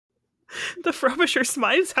The Frobisher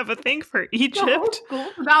Smythes have a thing for The whole Egypt.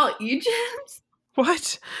 school's about Egypt?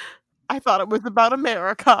 What? I thought it was about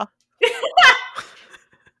America.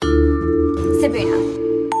 Sabrina.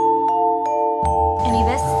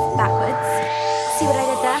 Anubis, backwards. See what I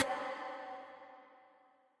did there?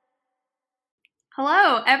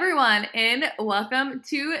 Hello, everyone, and welcome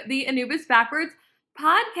to the Anubis Backwards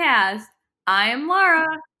podcast. I'm Laura.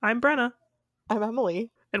 I'm Brenna. I'm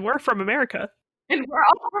Emily. And we're from America. And we're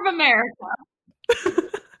all from America.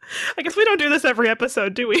 I guess we don't do this every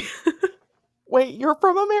episode, do we? Wait, you're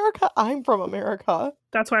from America? I'm from America.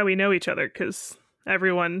 That's why we know each other, because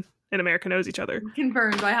everyone in America knows each other.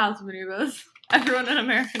 Confirmed by House of Anubis. Everyone in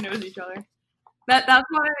America knows each other. That's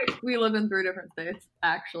why we live in 3 different states,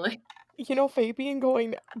 actually. You know, Fabian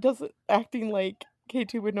acting like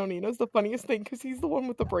K2 with no Nina is the funniest thing because he's the one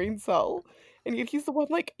with the brain cell. And yet he's the one,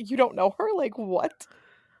 like, you don't know her? Like, what?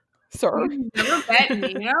 Sir? You've never met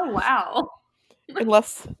Nina? Wow.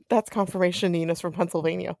 Unless that's confirmation Nina's from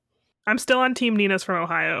Pennsylvania. I'm still on Team Nina's from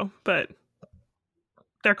Ohio, but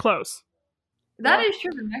they're close. That is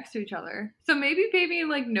true. They're next to each other. So maybe Fabian,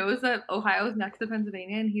 like, knows that Ohio is next to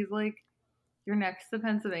Pennsylvania, and he's like, you're next to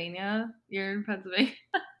Pennsylvania? You're in Pennsylvania?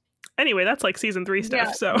 Anyway, that's like season 3 stuff,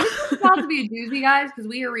 Yeah. so. This is about to be a doozy, guys, because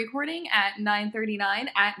we are recording at 9:39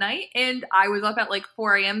 at night, and I was up at like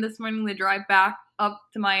 4 a.m. this morning to drive back up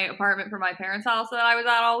to my apartment from my parents' house that I was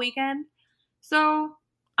at all weekend. So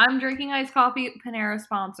I'm drinking iced coffee. Panera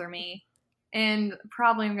sponsor me, and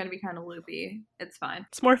probably I'm going to be kind of loopy. It's fine.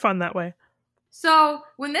 It's more fun that way. So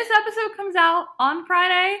when this episode comes out on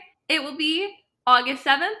Friday, it will be August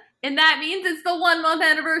 7th. And that means it's the 1-month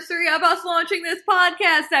anniversary of us launching this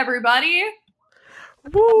podcast, everybody.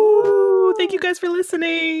 Woo! Thank you guys for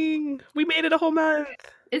listening. We made it a whole month.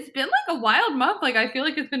 It's been like a wild month. Like, I feel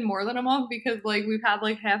like it's been more than a month because like we've had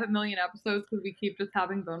like 500,000 episodes because we keep just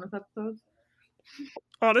having bonus episodes.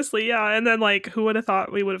 Honestly, yeah. And then like, who would have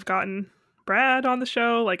thought we would have gotten Brad on the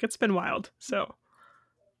show? Like, it's been wild. So,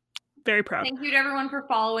 very proud. Thank you to everyone for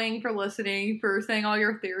following, for listening, for saying all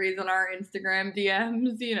your theories on our Instagram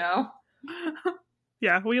DMs, you know.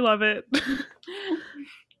 Yeah, we love it.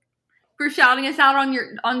 For shouting us out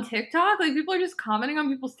on TikTok. Like, people are just commenting on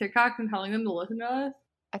people's TikToks and telling them to listen to us.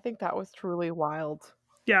 I think that was truly wild.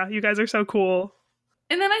 Yeah, you guys are so cool.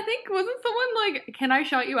 And then I think, wasn't someone like, can I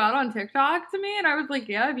shout you out on TikTok to me? And I was like,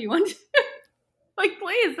 yeah, if you want to. Like,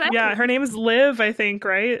 please. Yeah, her name is Liv, I think,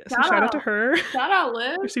 right? So shout out to her. Shout out,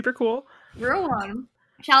 Liv. You're super cool. Real one.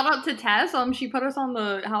 Shout out to Tess. She put us on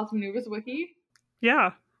the House of Anubis wiki.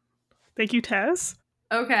 Yeah. Thank you, Tess.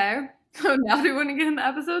 Okay. So now do you want to get in the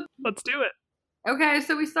episode? Let's do it. Okay,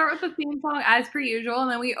 so we start with the theme song as per usual,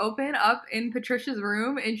 and then we open up in Patricia's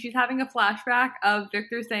room, and she's having a flashback of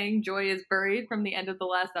Victor saying Joy is buried from the end of the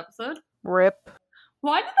last episode. Rip.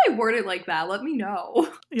 Why did they word it like that? Let me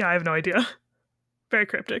know. Yeah, I have no idea. Very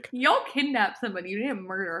cryptic. Y'all kidnapped somebody. You didn't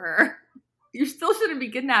murder her. You still shouldn't be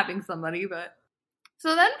kidnapping somebody, but...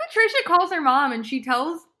 So then Patricia calls her mom, and she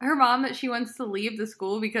tells her mom that she wants to leave the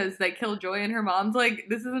school because they killed Joy, and her mom's like,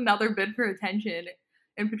 this is another bid for attention.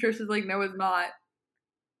 And Patricia's like, no, it's not.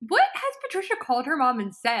 What has Patricia called her mom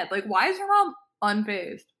and said? Like, why is her mom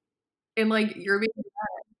unfazed? And, like, you're being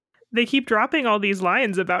mad. They keep dropping all these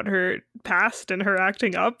lines about her past and her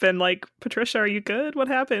acting up, and like, Patricia, are you good? What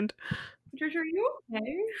happened? Patricia, are you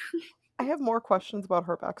okay? I have more questions about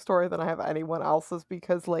her backstory than I have anyone else's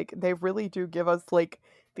because, like, they really do give us, like,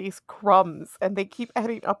 these crumbs and they keep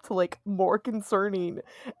adding up to, like, more concerning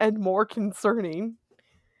and more concerning.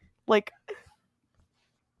 Like,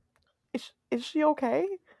 is she okay?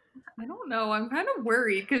 I don't know. I'm kind of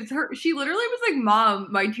worried because she literally was like,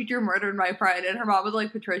 Mom, my teacher murdered my friend. And her mom was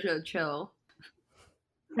like, Patricia, chill.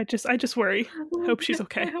 I just worry. Hope she's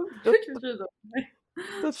okay. Patricia's okay.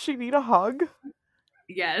 Does she need a hug?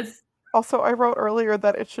 Yes. Also, I wrote earlier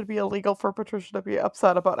that it should be illegal for Patricia to be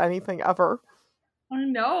upset about anything ever. I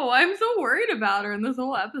know. I'm so worried about her in this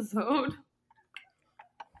whole episode.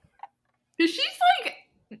 Because she's like,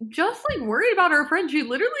 just like worried about her friend. She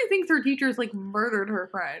literally thinks her teacher's like murdered her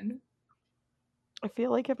friend. I feel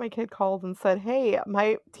like if my kid called and said, hey,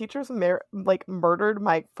 my teacher's murdered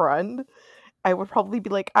my friend, I would probably be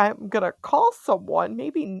like, I'm gonna call someone,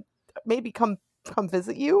 maybe come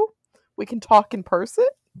visit you. We can talk in person.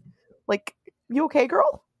 Like, you okay,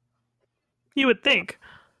 girl? You would think.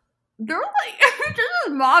 They're like,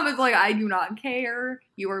 Patricia's mom is like, I do not care.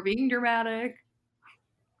 You are being dramatic.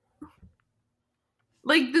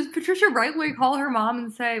 Like, does Patricia right away call her mom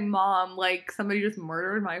and say, Mom, like, somebody just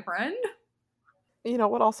murdered my friend? You know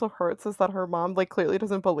what also hurts is that her mom like clearly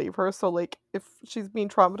doesn't believe her. So like if she's being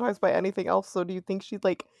traumatized by anything else, so do you think she'd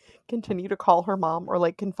like continue to call her mom or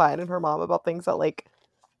like confide in her mom about things that like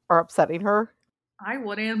are upsetting her? I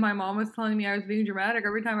wouldn't. My mom was telling me I was being dramatic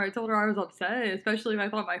every time I told her I was upset, especially if I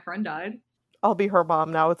thought my friend died. I'll be her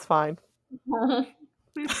mom now, it's fine. I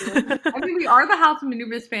mean, we are the House of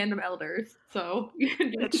Anubis fandom elders, so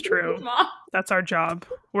It's true. Mom. That's our job.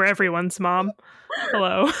 We're everyone's mom.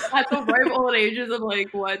 Hello. At the ripe old ages of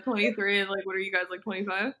like what 23 and like what are you guys like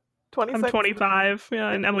 25? 26. I'm 25.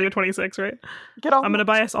 Yeah, and Emily, you're 26, right? Get off I'm gonna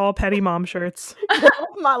buy us all petty mom shirts. get off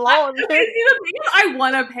my lawn. Okay, see, the thing is, I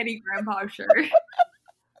want a petty grandpa shirt.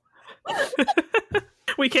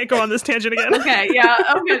 We can't go on this tangent again. Okay, yeah,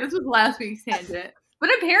 okay, this was last week's tangent. But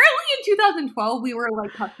apparently in 2012 we were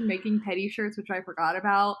like custom making petty shirts, which I forgot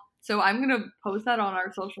about. So I'm gonna post that on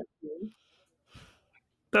our social media.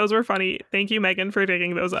 Those were funny. Thank you, Megan, for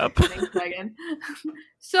digging those up. Thanks, Megan.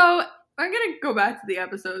 So I'm gonna go back to the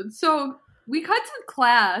episode. So we cut to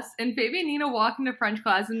class, and Phoebe and Nina walk into French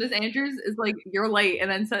class, and Miss Andrews is like, "You're late," and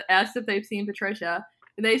then asks if they've seen Patricia,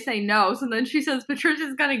 and they say no. So then she says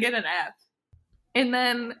Patricia's gonna get an F, and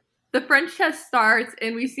then the French test starts,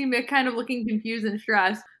 and we see Mick kind of looking confused and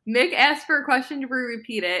stressed. Mick asks for a question to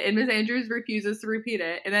repeat it, and Miss Andrews refuses to repeat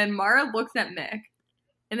it, and then Mara looks at Mick.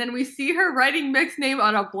 And then we see her writing Mick's name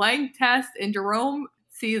on a blank test, and Jerome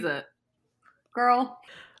sees it. Girl.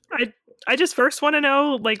 I just first want to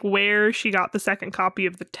know like where she got the second copy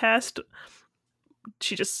of the test.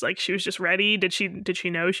 She was just ready. Did she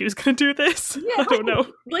know she was gonna do this? Yeah, I don't know.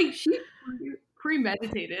 Like she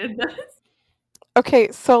premeditated this.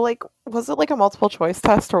 Okay, so like was it like a multiple choice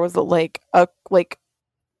test or was it like a like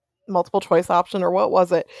multiple choice option or what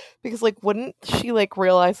was it? Because like wouldn't she like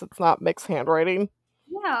realize it's not Mick's handwriting?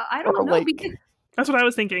 Yeah, I don't Or, know like- because That's what I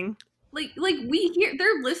was thinking. like we hear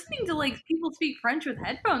they're listening to like people speak French with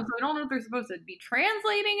headphones, so I don't know if they're supposed to be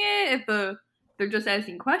translating it, if they're just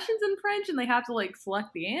asking questions in French and they have to like select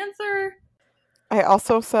the answer. I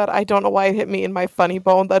also said I don't know why it hit me in my funny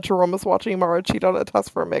bone that Jerome was watching Mara cheat on a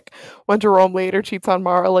test for Mick when Jerome later cheats on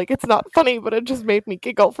Mara. Like it's not funny, but it just made me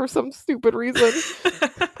giggle for some stupid reason.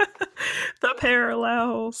 The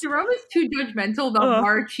parallels. Jerome is too judgmental about Ugh.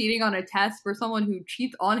 Mara cheating on a test for someone who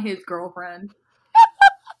cheats on his girlfriend.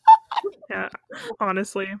 Yeah,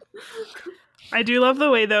 honestly. I do love the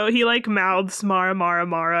way though he like mouths Mara Mara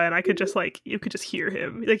Mara, and I could just like you could just hear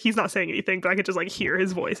him. Like he's not saying anything, but I could just like hear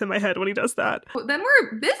his voice in my head when he does that. Then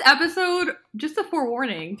this episode, just a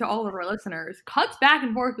forewarning to all of our listeners, cuts back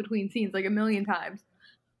and forth between scenes like a million times.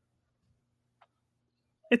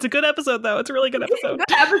 It's a good episode though. It's a really good episode.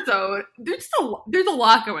 Good episode. There's a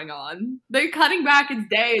lot going on. They're cutting back it's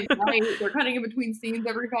day, it's night. They're cutting in between scenes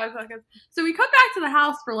every 5 seconds. So we cut back to the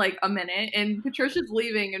house for like a minute, and Patricia's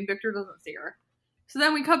leaving, and Victor doesn't see her. So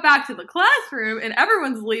then we cut back to the classroom, and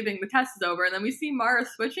everyone's leaving. The test is over, and then we see Mara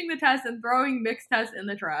switching the test and throwing Mick's test in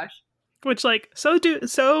the trash. Which like so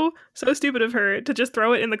stupid of her to just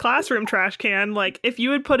throw it in the classroom trash can. Like if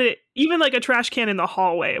you had put it even like a trash can in the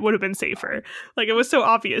hallway, it would have been safer. Like it was so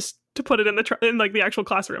obvious to put it in in like the actual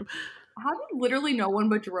classroom. How did literally no one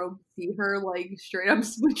but Jerome see her like straight up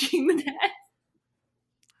switching the test?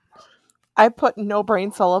 I put no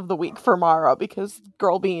brain cell of the week for Mara because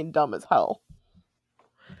girl being dumb as hell.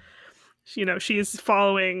 You know, she's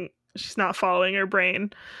not following her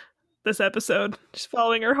brain this episode. She's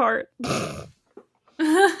following her heart. It's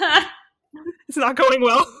not going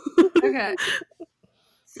well. Okay.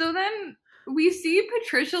 So then we see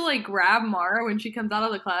Patricia like grab Mara when she comes out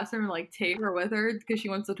of the classroom and like take her with her because she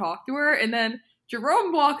wants to talk to her. And then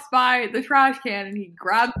Jerome walks by the trash can and he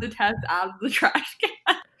grabs the test out of the trash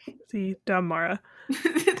can. See, dumb Mara.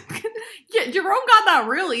 Yeah, Jerome got that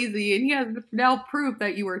real easy, and he has now proof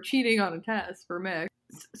that you were cheating on a test for Mick.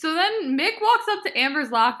 So then Mick walks up to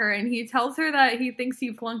Amber's locker, and he tells her that he thinks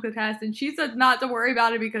he flunked the test, and she says not to worry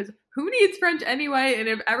about it because who needs French anyway, and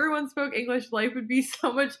if everyone spoke English, life would be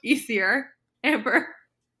so much easier. Amber,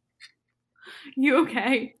 you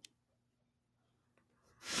okay?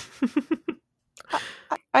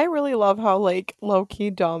 I really love how like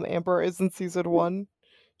low-key dumb Amber is in season 1.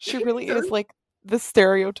 She really is like the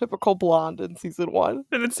stereotypical blonde in season 1.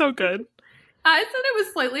 And it's so good. I said it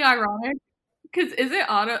was slightly ironic because is it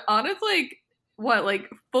Anna's like what like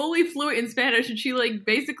fully fluent in Spanish, and she like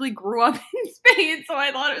basically grew up in Spain, so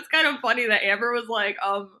I thought it was kind of funny that Amber was like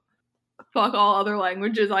fuck all other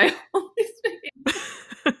languages, I only speak English.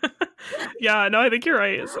 Yeah, no, I think you're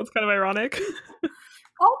right. So it's kind of ironic.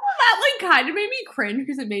 Also, that like kind of made me cringe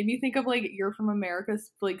because it made me think of like you're from America,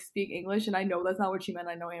 like speak English, and I know that's not what she meant.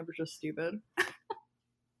 I know Amber's just stupid.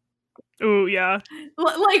 Ooh, yeah.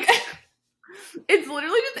 Like It's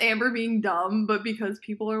literally just Amber being dumb, but because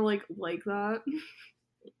people are like that.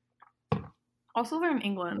 Also, they're in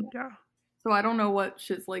England, Yeah. so I don't know what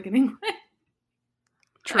shit's like in England.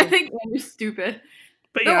 True. I think Amber's stupid.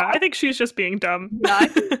 But No, yeah, I think she's just being dumb. Yeah, I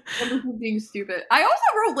think Amber's just being stupid. I also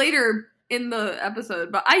wrote later in the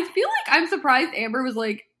episode, but I feel like I'm surprised Amber was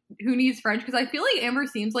like, who needs French? Because I feel like Amber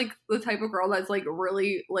seems like the type of girl that's like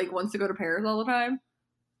really like wants to go to Paris all the time.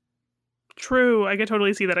 True. I could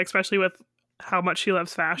totally see that, especially with how much she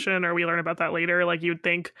loves fashion, or we learn about that later. Like, you'd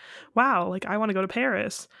think, wow, like, I want to go to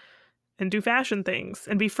Paris and do fashion things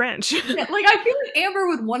and be French. Yeah, like, I feel like Amber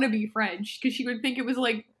would want to be French because she would think it was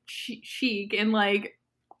like chic and like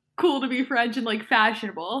cool to be French and like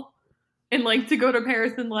fashionable and like to go to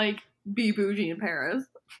Paris and like be bougie in Paris.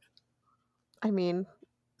 I mean,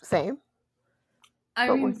 same. I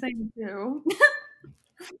But mean, we're- same too.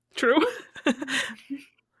 True.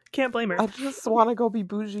 Can't blame her. I just want to go be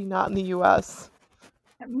bougie, not in the U.S.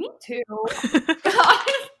 Me too.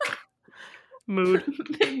 Mood.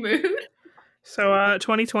 Big mood. So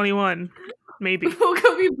 2021, maybe, We'll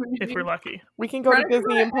go be bougie. if we're lucky. We can go to Right.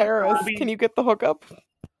 Disney in Paris. We'll be- Can you get the hookup?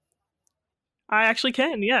 I actually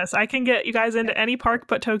can, yes. I can get you guys into any park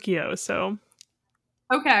but Tokyo, so...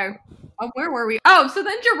 Okay. Where were we? Oh, so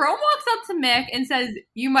then Jerome walks up to Mick and says,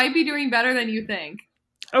 "You might be doing better than you think."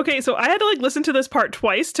 Okay, so I had to like listen to this part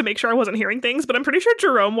twice to make sure I wasn't hearing things, but I'm pretty sure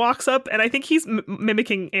Jerome walks up and I think he's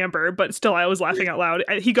mimicking Amber, but still I was laughing out loud.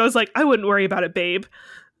 He goes like, "I wouldn't worry about it, babe."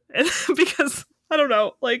 And because I don't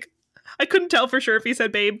know, like I couldn't tell for sure if he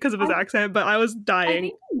said babe because of his accent, but I was I dying.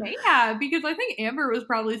 think he may have, because I think Amber was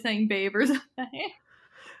probably saying babe or something.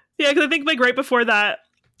 Yeah, because I think like right before that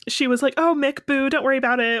she was like, "Oh, Mick, boo, don't worry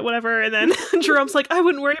about it, whatever." And then Jerome's like, "I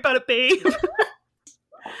wouldn't worry about it, babe."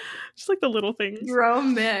 Just like the little things.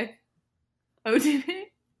 Jerome Mick. OTP?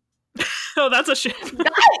 Oh, that's a shit.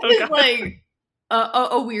 That Oh, is God. like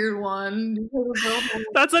a weird one.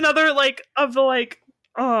 That's another like of the like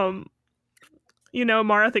you know,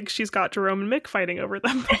 Mara thinks she's got Jerome and Mick fighting over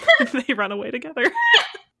them. They run away together.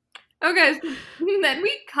 Okay, so then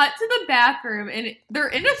we cut to the bathroom and they're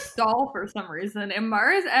in a stall for some reason, and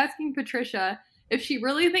Mara's asking Patricia if she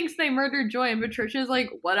really thinks they murdered Joy, and Patricia's like,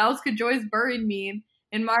 "What else could Joy's buried mean?"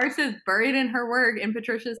 And Mara says, "Buried in her work," and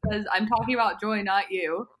Patricia says, "I'm talking about Joy, not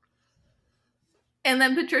you." And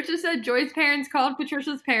then Patricia said Joy's parents called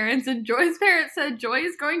Patricia's parents, and Joy's parents said Joy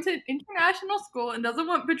is going to international school and doesn't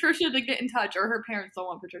want Patricia to get in touch, or her parents don't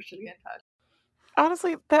want Patricia to get in touch.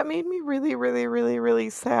 Honestly, that made me really, really, really, really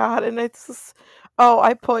sad. And it's just,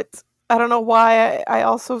 I don't know why I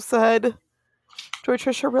also said Joy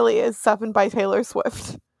Tricia really is 7 by Taylor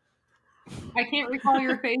Swift. I can't recall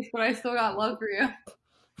your face, but I still got love for you.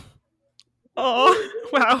 Oh,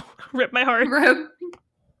 wow. Rip my heart. Rip.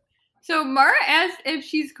 So Mara asks if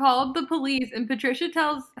she's called the police, and Patricia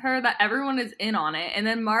tells her that everyone is in on it. And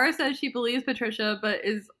then Mara says she believes Patricia, but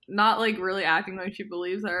is not like really acting like she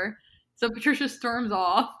believes her. So Patricia storms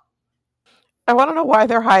off. I want to know why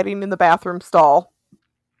they're hiding in the bathroom stall.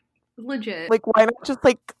 Legit. Like, why not just,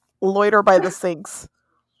 loiter by the sinks?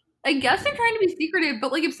 I guess they're trying to be secretive,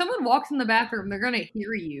 but like if someone walks in the bathroom, they're gonna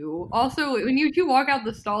hear you. Also, when you two walk out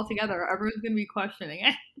the stall together, everyone's gonna be questioning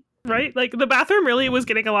it. Right? Like, the bathroom really was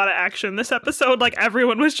getting a lot of action this episode. Like,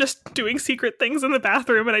 everyone was just doing secret things in the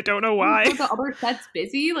bathroom, and I don't know why. So the other set's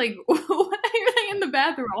busy. Like, what are they in the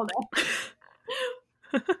bathroom all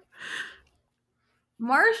day?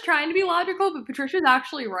 Mara's trying to be logical, but Patricia's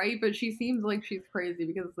actually right. But she seems like she's crazy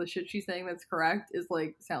because the shit she's saying that's correct is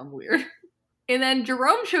like sounds weird. And then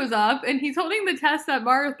Jerome shows up, and he's holding the test that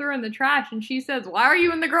Mara threw in the trash, and she says, "Why are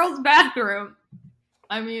you in the girls' bathroom?"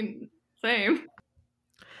 I mean, same.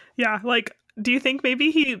 Yeah, like, do you think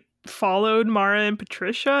maybe he followed Mara and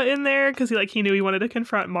Patricia in there because he knew he wanted to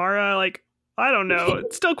confront Mara? Like, I don't know.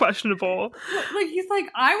 It's still questionable. Like, he's like,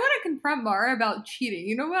 "I want to confront Mara about cheating.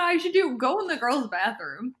 You know what I should do? Go in the girls'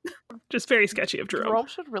 bathroom." Just very sketchy of Jerome. Jerome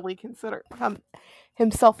should really consider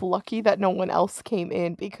himself lucky that no one else came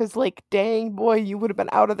in, because, dang, boy, you would have been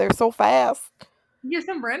out of there so fast. Yeah,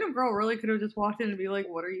 some random girl really could have just walked in and be like,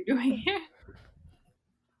 "What are you doing here?"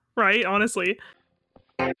 Right, honestly.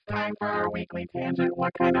 It's time for our weekly tangent.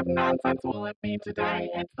 What kind of nonsense will it be today?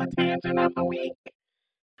 It's the tangent of the week.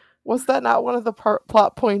 Was that not one of the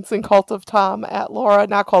plot points in Cult of Tom at Laura?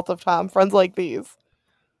 Not Cult of Tom, Friends Like These.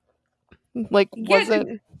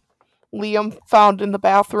 Wasn't Liam found in the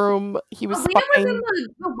bathroom? He was Liam was fine. in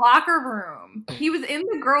the locker room. He was in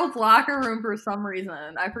the girls' locker room for some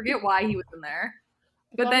reason. I forget why he was in there.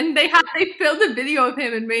 But then they filmed a video of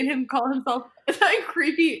him and made him call himself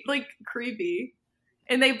creepy.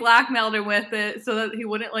 And they blackmailed him with it so that he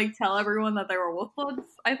wouldn't tell everyone that they were Wolfbloods,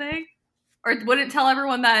 I think. Or wouldn't tell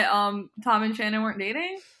everyone that Tom and Shannon weren't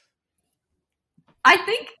dating. I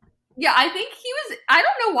think he was. I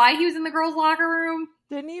don't know why he was in the girls' locker room.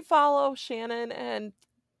 Didn't he follow Shannon and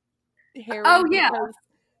Harry? Oh, yeah. Because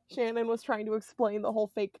Shannon was trying to explain the whole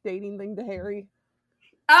fake dating thing to Harry.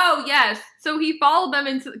 Oh, yes. So he followed them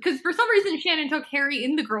into... Because for some reason, Shannon took Harry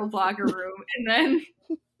in the girls' locker room, and then...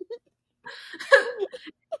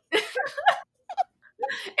 and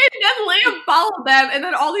then Liam followed them, and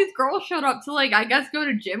then all these girls showed up to, like, I guess go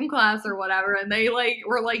to gym class or whatever, and they, like,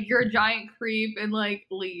 were like, you're a giant creep, and, like,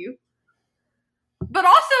 leave. But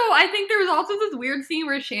also, I think there was also this weird scene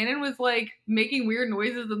where Shannon was, like, making weird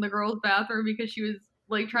noises in the girls' bathroom because she was,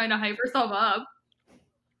 like, trying to hype herself up.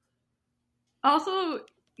 Also,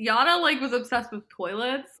 Yana, like, was obsessed with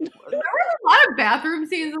toilets. There were a lot of bathroom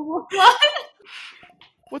scenes in Wolfblood.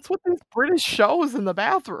 What's with these British shows in the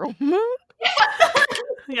bathroom?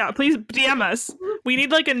 Yeah, please DM us. We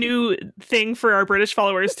need like a new thing for our British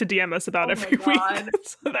followers to DM us about every week.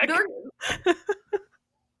 So that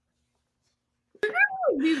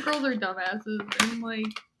These girls are dumbasses, and like,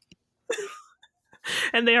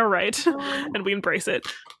 and they are right, and we embrace it.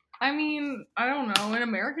 I mean, I don't know. In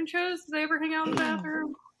American shows, do they ever hang out in the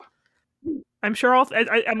bathroom? I'm sure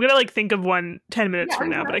I'm gonna like think of one 10 minutes from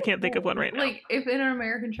now, but I can't think of one right now. Like, if in an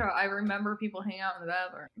American show, I remember people hang out in the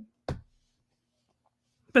bathroom.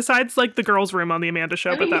 Besides, like, the girls' room on the Amanda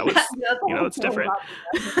Show, but that was, you know, it's different.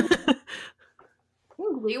 Glee,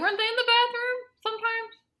 weren't they in the bathroom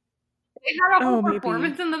sometimes? They had a whole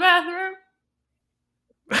performance in the bathroom.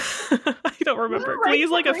 I don't remember. Glee's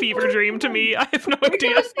like a fever dream to me. I have no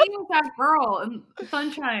idea. I was singing with that girl in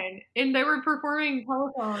Sunshine, and they were performing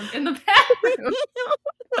Telephone in the bathroom.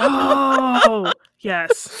 Oh,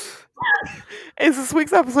 yes. Is this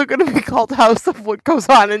week's episode going to be called House of What Goes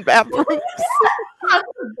On in Bathrooms? House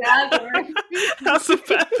of Bathrooms. House of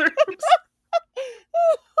Bathrooms.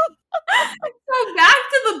 So back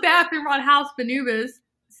to the bathroom on House of Anubis,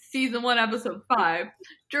 season 1, episode 5.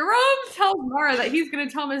 Jerome tells Mara that he's going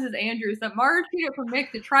to tell Mrs. Andrews that Mara cheated for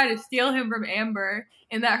Mick to try to steal him from Amber,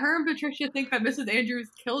 and that her and Patricia think that Mrs. Andrews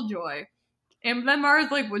killed Joy. And then Mara's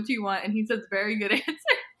like, what do you want? And he says, very good answer.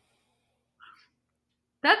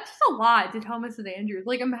 That's just a lot to tell Mrs. Andrews.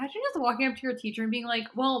 Like, imagine just walking up to your teacher and being like,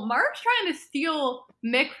 well, Mara's trying to steal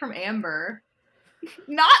Mick from Amber.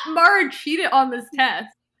 Not Mara cheated on this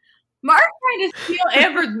test. Mara's trying to steal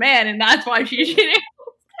Amber's man, and that's why she cheated.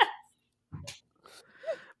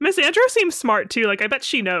 Miss Andrews seems smart, too. Like, I bet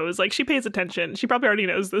she knows. Like, she pays attention. She probably already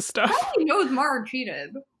knows this stuff. She knows Mara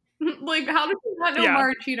cheated. Like, how does she not know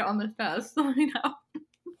Mara cheated on this test? You know?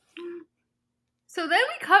 So then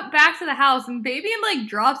we cut back to the house, and Fabian, like,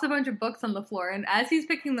 drops a bunch of books on the floor, and as he's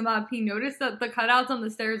picking them up, he noticed that the cutouts on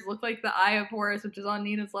the stairs look like the Eye of Horus, which is on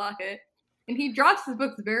Nina's locket. And he drops his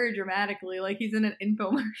books very dramatically, like he's in an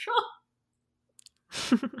infomercial.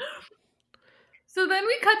 So then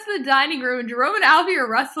we cut to the dining room, and Jerome and Alfie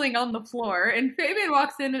are wrestling on the floor, and Fabian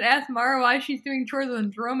walks in and asks Mara why she's doing chores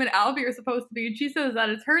when Jerome and Alfie are supposed to be, and she says that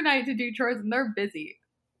it's her night to do chores and they're busy.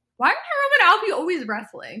 Why are Jerome and Alfie always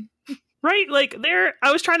wrestling? Right, like,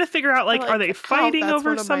 I was trying to figure out, like, are they fighting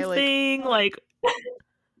over something? Like,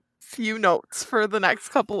 few notes for the next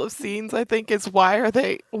couple of scenes, I think, is why are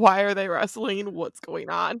they wrestling? What's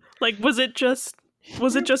going on? Like, was it just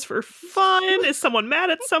for fun? Is someone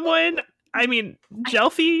mad at someone? I mean,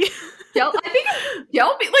 Jelfie. I think it's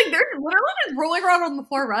Jelfie. Like, they're literally just rolling around on the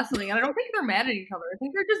floor wrestling, and I don't think they're mad at each other. I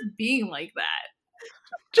think they're just being like that.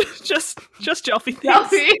 Just Jelfie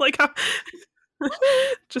things. Like,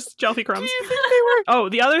 just Jelfie crumbs. Oh,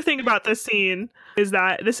 the other thing about this scene is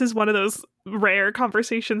that this is one of those rare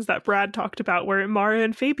conversations that Brad talked about where Mara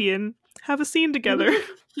and Fabian have a scene together.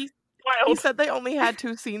 He said they only had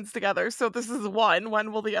 2 scenes together, so this is one.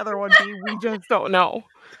 When will the other one be? We just don't know.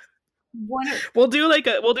 We'll do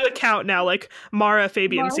a count now, like Mara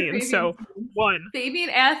Fabian scenes. So 1. Fabian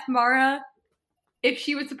asked Mara if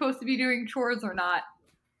she was supposed to be doing chores or not.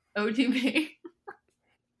 OTP.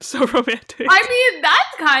 So romantic. I mean,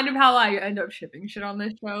 that's kind of how I end up shipping shit on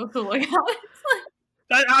this show. So like, it's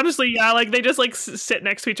like honestly, yeah, like they just like sit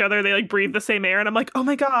next to each other. They like breathe the same air, and I'm like, oh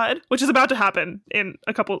my god, which is about to happen in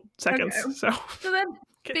a couple seconds. Okay. So then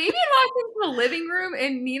Fabian walks into the living room,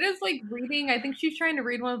 and Nina's like reading. I think she's trying to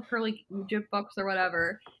read one of her like Egypt books or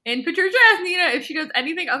whatever. And Patricia asks Nina if she does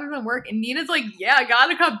anything other than work, and Nina's like, "Yeah, I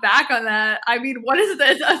gotta come back on that. I mean, what is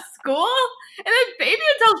this? A school?" And then Fabian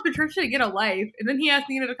tells Patricia to get a life, and then he asks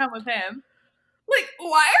Nina to come with him. Like,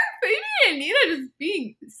 why are Fabian and Nina just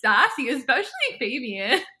being sassy, especially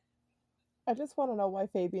Fabian? I just want to know why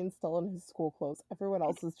Fabian's still in his school clothes. Everyone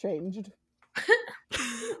else has changed.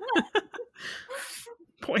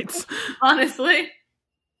 Points. Honestly.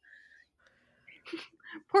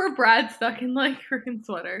 Poor Brad stuck in like freaking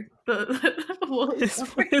sweater. The woolly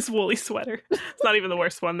sweater. His woolly sweater. It's not even the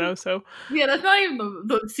worst one though, so Yeah, that's not even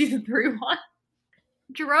the season 3 one.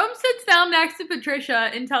 Jerome sits down next to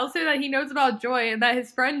Patricia and tells her that he knows about Joy and that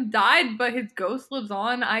his friend died, but his ghost lives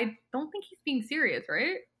on. I don't think he's being serious,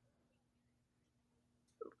 right?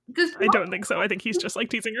 I don't think so. I think he's just like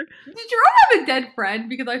teasing her. Does Jerome have a dead friend?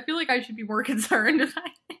 Because I feel like I should be more concerned.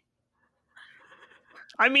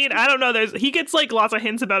 I mean, I don't know. He gets like lots of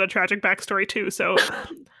hints about a tragic backstory too, so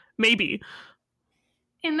maybe.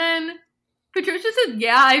 And then Patricia said,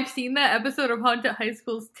 yeah, I've seen that episode of Haunted High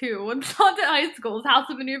Schools too. What's Haunted High Schools? House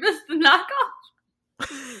of Anubis, the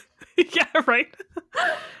knockoff? Yeah, right.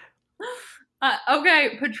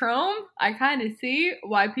 Okay, Patron, I kind of see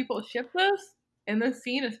why people ship this in this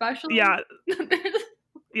scene, especially. Yeah.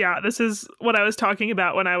 Yeah, this is what I was talking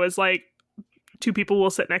about when I was like, two people will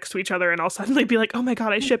sit next to each other and I'll suddenly be like, oh my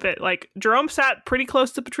god, I ship it. Like, Jerome sat pretty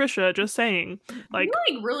close to Patricia, just saying. Like,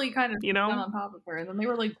 really kind of, you know, on top of her, and then they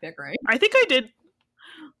were like bickering. I think I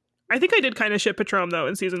did kind of ship Patron though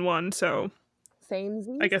in season 1, so Same.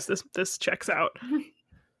 I guess this checks out.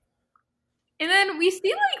 And then we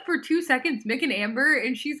see like for 2 seconds Mick and Amber,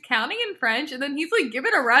 and she's counting in French, and then he's like, give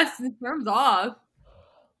it a rest and storms off.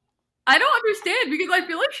 I don't understand, because I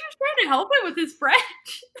feel like she was trying to help him with his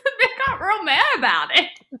French. They got real mad about it.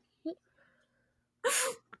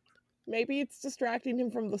 Maybe it's distracting him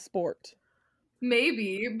from the sport.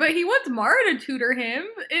 Maybe, but he wants Mara to tutor him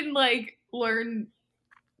and like learn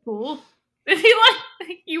cool. Is he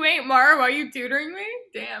like, you ain't Mara, why are you tutoring me?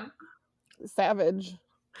 Damn. Savage.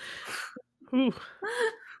 Ooh.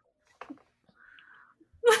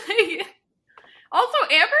 Like, also,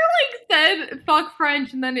 Amber like said fuck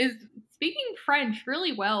French and then is speaking French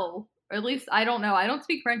really well. Or at least I don't know. I don't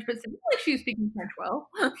speak French, but it seems like she's speaking French well.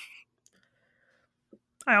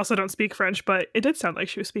 I also don't speak French, but it did sound like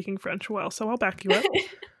she was speaking French well, so I'll back you up.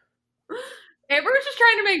 Amber was just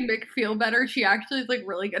trying to make Mick feel better. She actually is like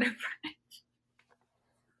really good at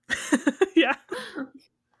French. Yeah.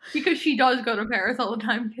 Because she does go to Paris all the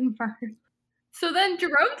time, confirmed. So then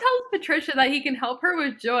Jerome tells Patricia that he can help her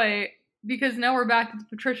with Joy, because now we're back to the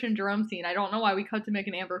Patricia and Jerome scene. I don't know why we cut to Mick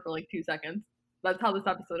and Amber for like 2 seconds. That's how this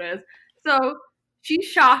episode is. So she's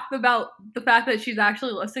shocked about the fact that she's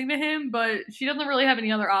actually listening to him, but she doesn't really have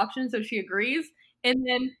any other options, so she agrees. And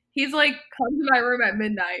then he's like, come to my room at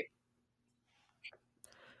midnight.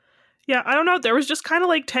 Yeah, I don't know. There was just kind of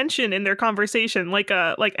like tension in their conversation, like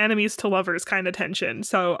enemies to lovers kind of tension.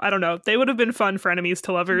 So I don't know. They would have been fun for enemies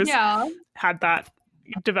to lovers. Yeah. Had that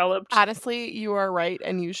developed. Honestly, you are right,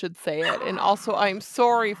 and you should say it. And also, I'm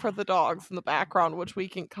sorry for the dogs in the background, which we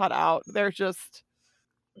can cut out. They're just...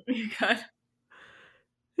 God.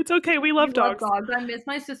 It's okay. We love dogs. I miss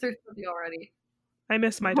my sister's puppy already. I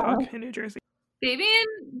miss my dog in New Jersey. Fabian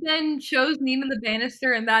then shows Nina the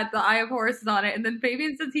banister and that the Eye of Horus is on it. And then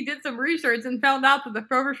Fabian says he did some research and found out that the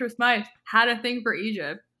Frobisher Smythes had a thing for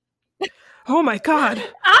Egypt. Oh my god.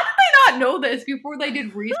 How did they not know this before they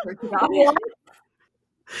did research about it?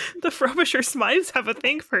 The Frobisher Smythes have a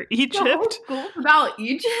thing for The whole Egypt? school's about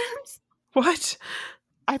Egypt? What?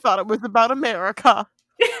 I thought it was about America.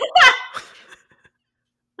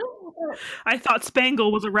 I thought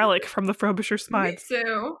Spangle was a relic from the Frobisher Me Smythes.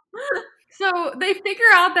 too. So they figure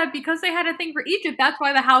out that because they had a thing for Egypt, that's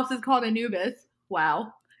why the house is called Anubis.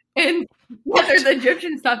 Wow. And there's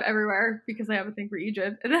Egyptian stuff everywhere because they have a thing for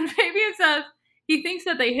Egypt. And then Fabian says he thinks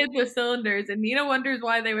that they hid the cylinders, and Nina wonders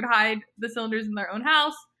why they would hide the cylinders in their own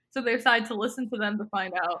house. So they decide to listen to them to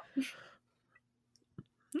find out.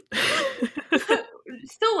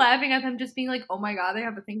 Still laughing at them, just being like, oh my god, they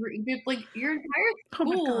have a thing for Egypt. Like, your entire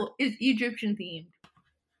school is Egyptian themed.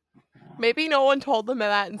 Maybe no one told them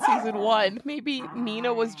that in season 1. Maybe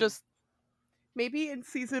Nina was just... Maybe in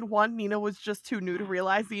season 1, Nina was just too new to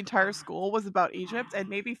realize the entire school was about Egypt, and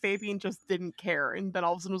maybe Fabian just didn't care, and then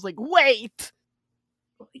all of a sudden was like, wait!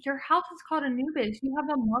 Your house is called Anubis. You have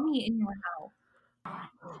a mummy in your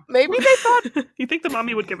house. Maybe they thought... You think the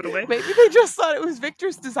mommy would give it away? Maybe they just thought it was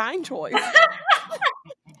Victor's design choice.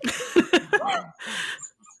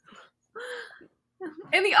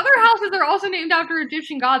 And the other houses are also named after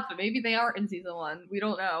Egyptian gods, but maybe they aren't in season 1. We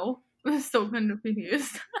don't know. I'm still kind of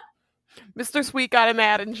confused. Mr. Sweet got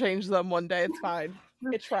mad and changed them one day. It's fine.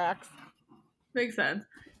 It tracks. Makes sense.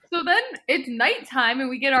 So then it's nighttime, and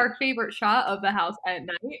we get our favorite shot of the house at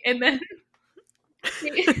night, and then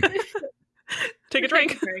Take a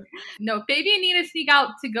drink. No, Baby and Nina sneak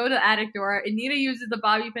out to go to the attic door, and Nina uses the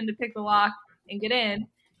bobby pin to pick the lock and get in.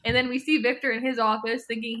 And then we see Victor in his office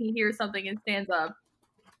thinking he hears something and stands up.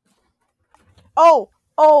 Oh,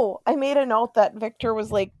 Oh, I made a note that Victor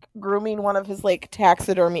was like grooming one of his like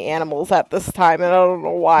taxidermy animals at this time, and I don't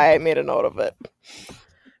know why I made a note of it.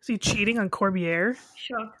 Is he cheating on Corbière?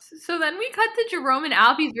 Shucks. So then we cut to Jerome in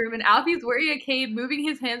Alfie's room, and Alfie's wearing a cape, moving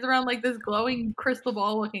his hands around like this glowing crystal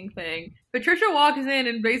ball looking thing. Patricia walks in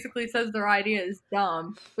and basically says their idea is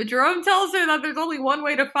dumb. But Jerome tells her that there's only one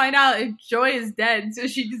way to find out if Joy is dead, so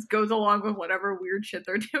she just goes along with whatever weird shit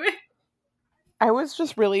they're doing. I was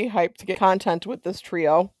just really hyped to get content with this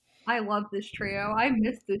trio. I love this trio. I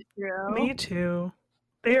miss this trio. Me too.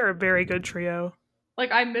 They are a very good trio.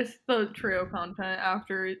 Like, I missed the trio content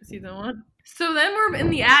after season 1. So then we're in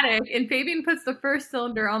the attic, and Fabian puts the first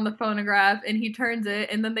cylinder on the phonograph, and he turns it,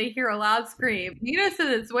 and then they hear a loud scream. Nina says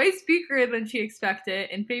it's way speakier than she expected,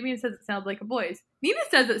 and Fabian says it sounds like a voice. Nina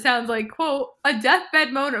says it sounds like, quote, a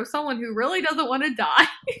deathbed moan of someone who really doesn't want to die.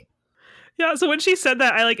 Yeah, so when she said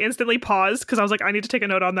that, I like instantly paused because I was like, I need to take a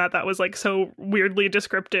note on that. That was like so weirdly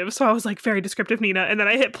descriptive. So I was like, very descriptive, Nina. And then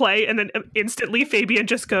I hit play, and then instantly Fabian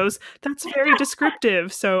just goes, that's very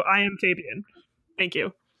descriptive. So I am Fabian. Thank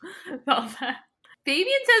you. Fabian says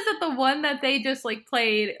that the one that they just like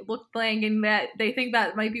played looked blank, and that they think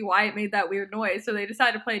that might be why it made that weird noise. So they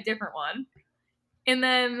decided to play a different one. And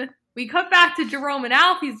then we cut back to Jerome in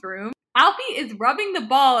Alfie's room. Alfie is rubbing the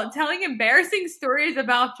ball, telling embarrassing stories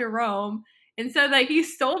about Jerome, and said that he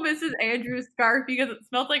stole Mrs. Andrews' scarf because it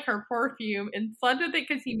smelled like her perfume, and slept with it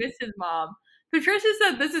because he missed his mom. Patricia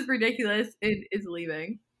said this is ridiculous and is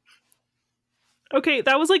leaving. Okay,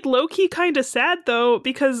 that was like low-key kind of sad though,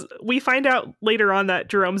 because we find out later on that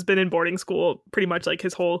Jerome's been in boarding school pretty much like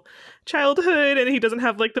his whole childhood, and he doesn't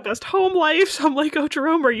have like the best home life. So I'm like, oh,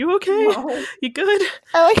 Jerome, are you okay? No. You good?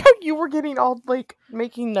 I like how you were getting all like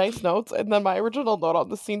making nice notes, and then my original note on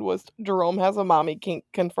the scene was Jerome has a mommy kink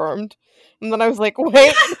confirmed. And then I was like,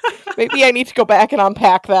 wait, maybe I need to go back and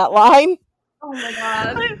unpack that line. Oh my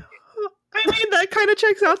god. I mean, that kind of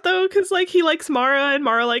checks out though, because like he likes Mara, and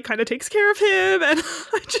Mara like kind of takes care of him, and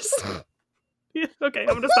I just yeah, okay,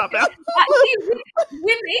 I'm gonna stop now.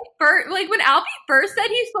 When Alfie first said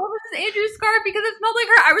he stole Mrs. Andrews' scarf because it smelled like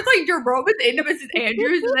her, I was like, Jerome is into Mrs.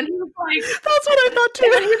 Andrews, and then he was like, that's what I thought too.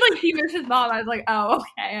 And then he was like, he missed his mom. I was like, oh,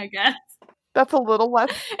 okay, I guess. That's a little less.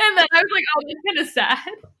 And then I was like, oh, that's kind of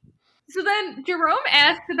sad. So then Jerome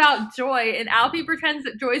asks about Joy, and Alfie pretends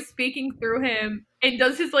that Joy's speaking through him and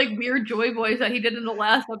does his like weird Joy voice that he did in the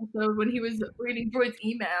last episode when he was reading Joy's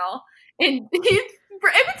email. And he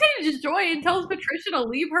imitated Joy and tells Patricia to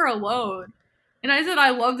leave her alone. And I said, I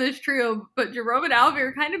love this trio, but Jerome and Alfie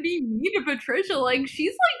are kind of being mean to Patricia. Like,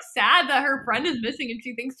 she's like sad that her friend is missing and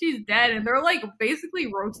she thinks she's dead, and they're like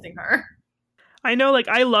basically roasting her. I know, like,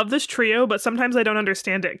 I love this trio, but sometimes I don't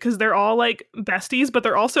understand it, because they're all, like, besties, but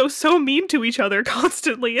they're also so mean to each other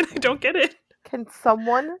constantly, and I don't get it. Can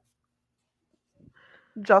someone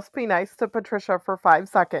just be nice to Patricia for 5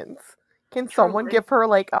 seconds? Can someone give her,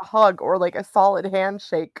 like, a hug or, like, a solid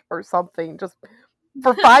handshake or something? Just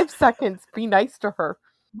for 5 seconds, be nice to her.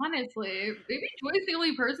 Honestly, maybe Joy's the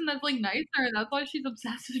only person that's, like, nicer, and that's why she's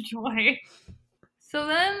obsessed with Joy. So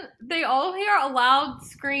then they all hear a loud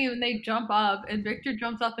scream and they jump up, and Victor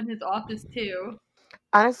jumps up in his office too.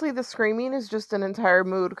 Honestly, the screaming is just an entire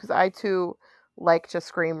mood because I too like to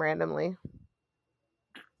scream randomly.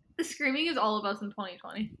 The screaming is all of us in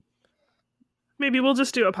 2020. Maybe we'll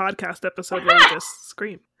just do a podcast episode where we just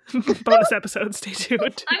scream. Bonus episode, stay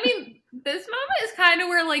tuned. I mean, this moment is kind of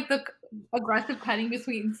where like the aggressive cutting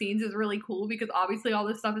between scenes is really cool, because obviously all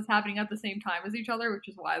this stuff is happening at the same time as each other, which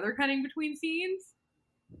is why they're cutting between scenes.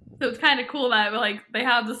 So it's kind of cool that like they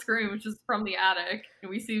have the scream, which is from the attic, and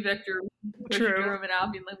we see Victor, Jerome, and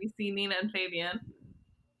Alfie, and then we see Nina and Fabian.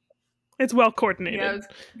 It's well coordinated.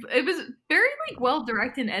 Yeah, it was very like well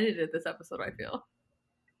directed and edited this episode, I feel.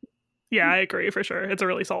 Yeah, I agree for sure. It's a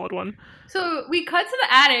really solid one. So we cut to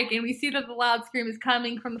the attic and we see that the loud scream is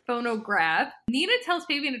coming from the phonograph. Nina tells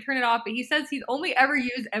Fabian to turn it off, but he says he's only ever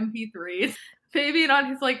used MP3s. Fabian on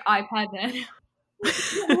his like iPad Nano.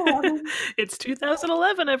 It's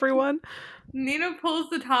 2011, everyone. Nina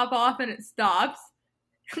pulls the top off and it stops.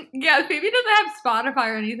 Yeah, Fabian doesn't have Spotify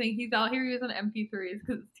or anything. He's out here using MP3s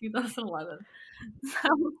because it's 2011.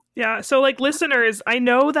 Yeah, so like listeners, I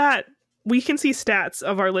know that we can see stats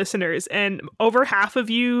of our listeners, and over half of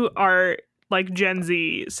you are like Gen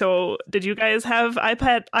Z. So did you guys have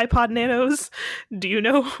iPod Nanos? Do you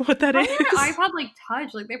know what that is? iPod like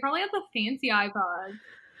Touch. Like they probably have the fancy iPod.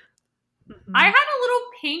 Mm-hmm. I had a little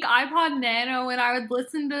pink iPod Nano, and I would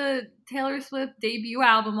listen to Taylor Swift's debut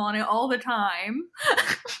album on it all the time.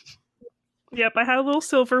 Yep, I had a little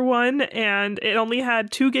silver one, and it only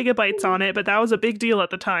had 2 gigabytes on it, but that was a big deal at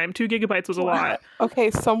the time. 2 gigabytes was a lot.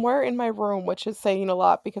 Okay, somewhere in my room, which is saying a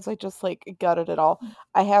lot because I just like gutted it all,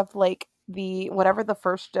 I have like whatever the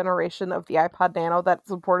first generation of the iPod Nano that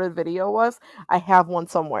supported video was, I have one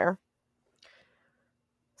somewhere.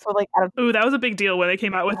 So like I don't Ooh, that was a big deal when they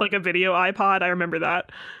came out with like a video iPod. I remember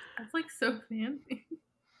that. That's like so fancy.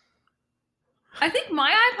 I think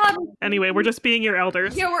my iPod. Anyway, we're just being your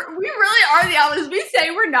elders. Yeah, we really are the elders. We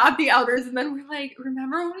say we're not the elders, and then we're like,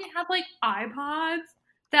 remember when we had like iPods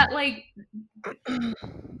that like wasn't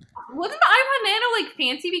the iPod Nano like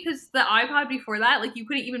fancy because the iPod before that, like you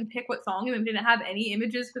couldn't even pick what song and it didn't have any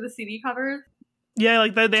images for the CD covers. Yeah,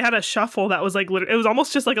 like they had a shuffle that was like it was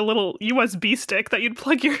almost just like a little USB stick that you'd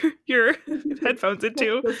plug your headphones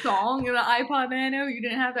into. The song in the iPod Nano, you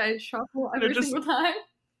didn't have to shuffle every single time.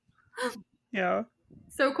 Yeah.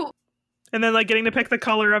 So cool. And then like getting to pick the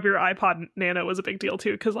color of your iPod Nano was a big deal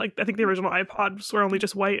too, because like I think the original iPods were only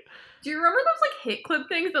just white. Do you remember those like hit clip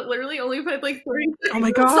things that literally only played like 30 seconds? Oh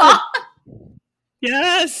my god.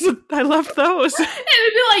 Yes, I loved those. And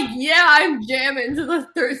it'd be like, yeah, I'm jamming to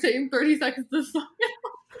the same 30 seconds of the song.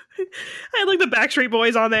 I had like the Backstreet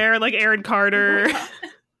Boys on there, and like Aaron Carter. And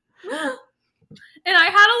I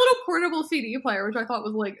had a little portable CD player, which I thought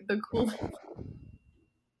was like the coolest.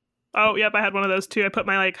 Oh, yep, I had one of those too. I put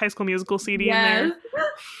my like High School Musical CD in there. This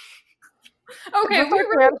Okay, is our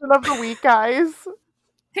tangent of the week, guys.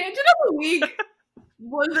 Tangent of the week.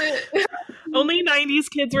 Was it? Only 90s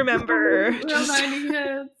kids remember. Real 90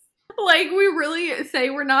 kids. Like, we really say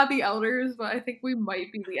we're not the elders, but I think we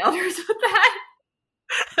might be the elders with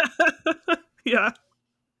that. Yeah.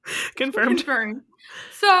 Confirmed. Confirmed.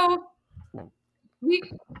 So, we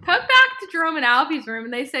cut back to Jerome and Alfie's room,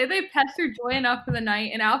 and they say they pestered Joy enough for the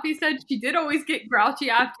night, and Alfie said she did always get grouchy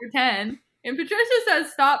after 10. And Patricia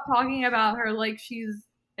says stop talking about her like she's,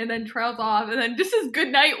 and then trails off, and then just says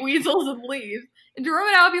goodnight, weasels, and leaves. And Jerome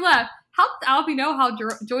and Alfie laugh. How does Alfie know how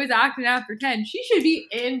Joy's acting after 10? She should be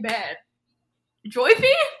in bed. Joyfie?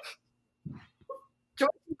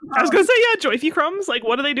 I was gonna say, yeah, Joyfie Crumbs. Like,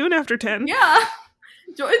 what are they doing after 10? Yeah.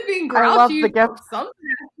 Joy's being grouchy. I love the gift. Something.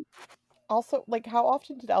 Also, like, how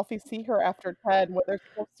often did Alfie see her after 10 when they're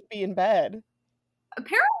supposed to be in bed?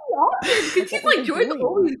 Apparently often, because she's like, Joy's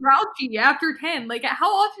always grouchy after 10. Like, how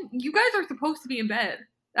often? You guys are supposed to be in bed.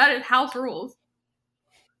 That is house rules.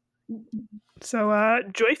 So,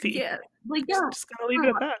 Joyfie. Yeah. Like, yeah. Just gotta leave it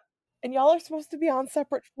at that. And y'all are supposed to be on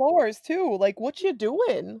separate floors, too. Like, what you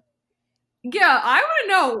doing? Yeah, I want to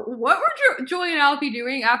know, what were Joy and Alfie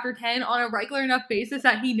doing after 10 on a regular enough basis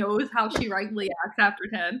that he knows how she regularly acts after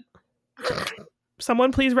 10?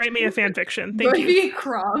 Someone please write me a fan fiction. Thank you. Joyfie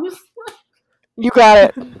Crumbs. You got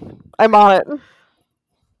it. I'm on it.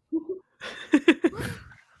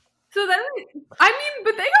 So then,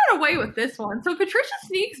 but they got away with this one. So Patricia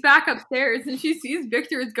sneaks back upstairs and she sees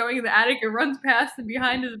Victor is going in the attic and runs past him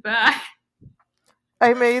behind his back.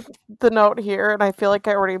 I made the note here, and I feel like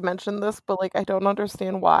I already mentioned this, but like I don't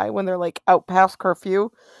understand why when they're like out past curfew,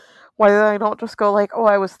 why they don't just go like, "Oh,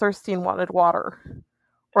 I was thirsty and wanted water,"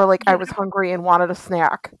 or like I was hungry and wanted a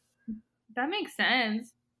snack. That makes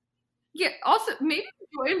sense. Yeah. Also, maybe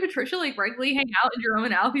Joy and Patricia like regularly hang out in Jerome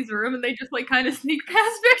and Alfie's room, and they just like kind of sneak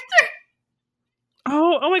past Victor.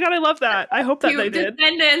 Oh my god, I love that. I hope that they did.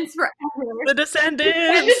 Descendants forever. The Descendants.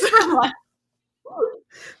 Descendants for life.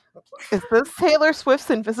 Is this Taylor Swift's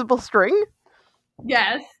Invisible String?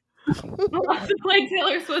 Yes. Lots to play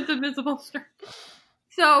Taylor Swift's Invisible String.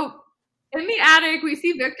 So, in the attic, we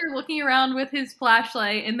see Victor looking around with his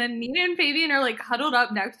flashlight, and then Nina and Fabian are like huddled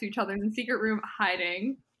up next to each other in the secret room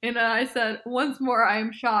hiding. And I said, once more, I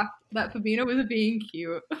am shocked that Fabina was being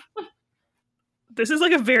cute. This is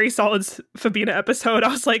like a very solid Fabina episode. I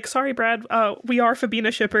was like, sorry, Brad. We are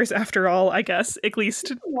Fabina shippers after all, I guess. At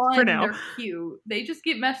least for now. They're cute. They just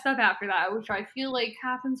get messed up after that, which I feel like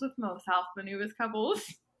happens with most House of Anubis couples.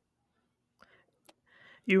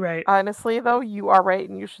 You're right. Honestly, though, you are right,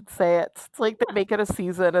 and you should say it. It's like they make it a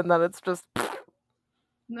season, and then it's just...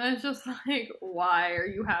 And it's just like, why are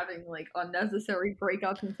you having like unnecessary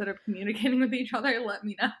breakups instead of communicating with each other? Let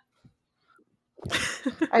me know.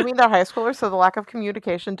 I mean, they're high schoolers, so the lack of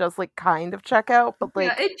communication does like kind of check out, but like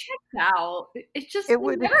yeah, it checks out. It's just they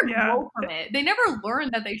never grow from it. They never learn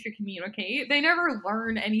that they should communicate. They never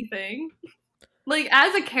learn anything. Like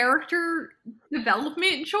as a character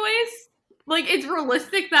development choice, like it's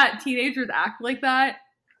realistic that teenagers act like that,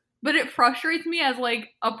 but it frustrates me as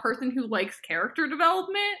like a person who likes character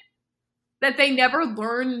development that they never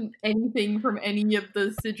learn anything from any of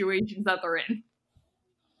the situations that they're in.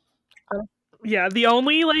 Yeah, the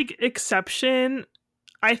only like exception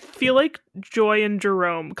I feel like Joy and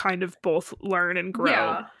Jerome kind of both learn and grow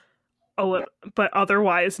Yeah. a little, but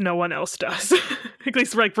otherwise no one else does. At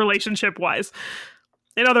least like relationship wise.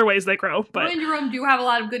 In other ways they grow, Joy but and Jerome do have a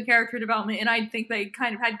lot of good character development, and I think they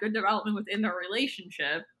kind of had good development within their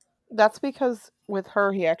relationship. That's because with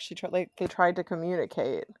her, he actually they tried to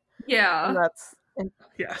communicate, Yeah. and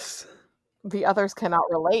yes, the others cannot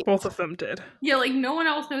relate. both of them did. Yeah, like no one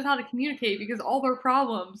else knows how to communicate because all their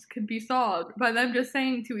problems could be solved by them just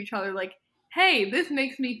saying to each other, like, hey, this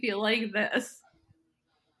makes me feel like this.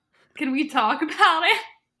 Can we talk about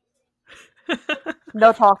it?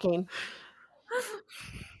 No talking.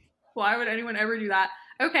 Why would anyone ever do that?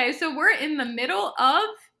 Okay, so we're in the middle of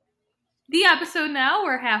the episode now.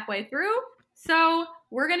 We're halfway through. So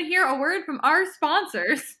we're going to hear a word from our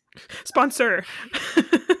sponsors. Sponsor.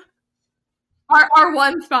 Our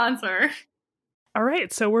one sponsor. All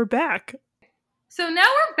right, so we're back. So now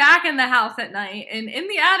we're back in the house at night, and in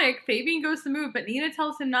the attic, Fabian goes to move, but Nina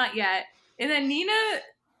tells him not yet. And then Nina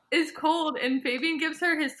is cold, and Fabian gives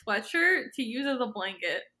her his sweatshirt to use as a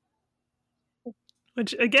blanket.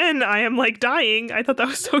 Which, again, I am, like, dying. I thought that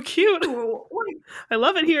was so cute. I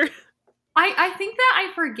love it here. I think that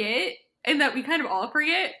I forget, and that we kind of all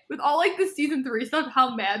forget, with all, like, the season 3 stuff,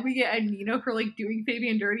 how mad we get at Nina for, like, doing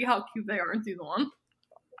Fabian dirty, how cute they are in season 1.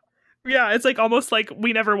 Yeah, it's, like, almost like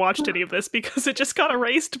we never watched any of this because it just got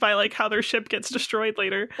erased by, like, how their ship gets destroyed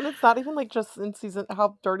later. And it's not even, like, just in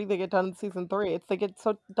how dirty they get done in season 3. It's they get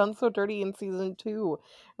done so dirty in season 2.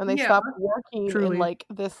 And they stop working Truly. in, like,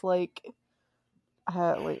 this, like...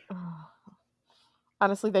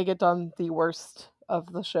 honestly, they get done the worst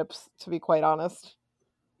of the ships, to be quite honest.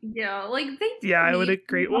 Yeah, like, they Yeah, I would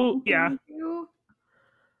agree. Well, yeah.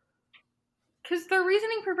 Because their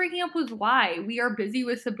reasoning for breaking up was why? We are busy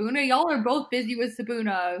with Sabuna. Y'all are both busy with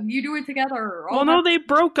Sabuna. You do it together. Well, no, they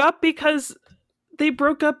broke up because they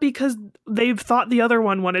thought the other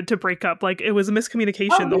one wanted to break up. Like, it was a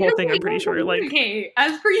miscommunication, the whole thing, I'm pretty sure. Like,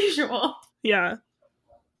 as per usual. Yeah.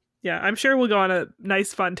 Yeah, I'm sure we'll go on a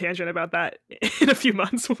nice, fun tangent about that in a few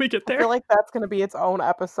months when we get there. I feel like that's going to be its own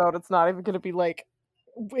episode. It's not even going to be, like,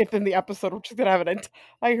 within the episode, which is going to have an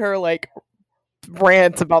entire, like,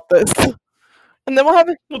 rant about this. And then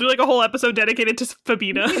we'll do, like, a whole episode dedicated to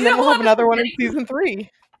Fabina. And then we'll have another one in season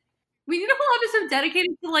 3. We need a whole episode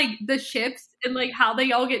dedicated to, like, the ships and, like, how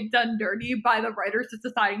they all get done dirty by the writers just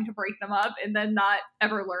deciding to break them up and then not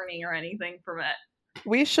ever learning or anything from it.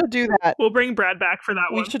 We should do that. We'll bring Brad back for that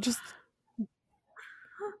one. We should just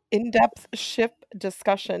in-depth ship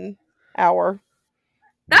discussion hour.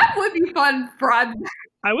 That would be fun, Brad.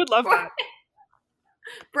 I would love that.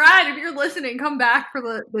 Brad, if you're listening, come back for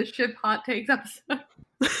the ship hot takes episode.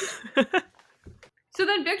 So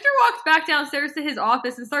then Victor walks back downstairs to his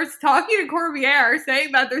office and starts talking to Corbière,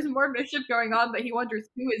 saying that there's more mischief going on, but he wonders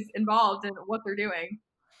who is involved and what they're doing.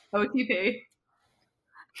 OTP.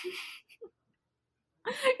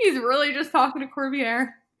 He's really just talking to Corbière.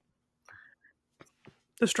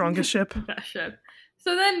 The strongest ship. That ship.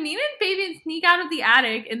 So then Nina and Fabian sneak out of the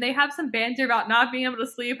attic, and they have some banter about not being able to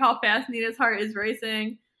sleep, how fast Nina's heart is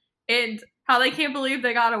racing, and how they can't believe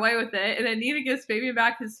they got away with it. And then Nina gives Fabian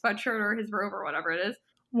back his sweatshirt or his robe or whatever it is.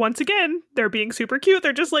 Once again, they're being super cute.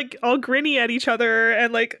 They're just, like, all grinny at each other,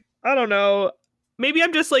 and, like, I don't know. Maybe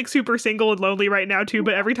I'm just, like, super single and lonely right now, too,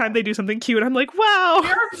 but every time they do something cute, I'm like, wow,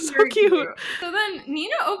 so cute. So then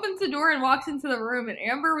Nina opens the door and walks into the room, and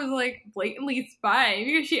Amber was, like, blatantly spying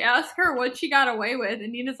because she asked her what she got away with,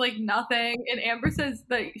 and Nina's like, nothing. And Amber says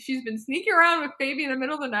that she's been sneaking around with Fabian in the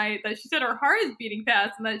middle of the night, that she said her heart is beating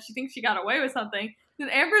fast, and that she thinks she got away with something. Then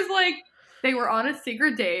Amber's like, they were on a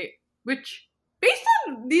secret date, which, based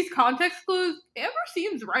on these context clues, Amber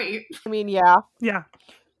seems right. I mean, yeah. Yeah.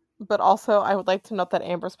 But also, I would like to note that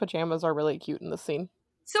Amber's pajamas are really cute in this scene.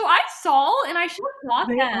 So I saw, and I should have bought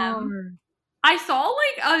them. I saw,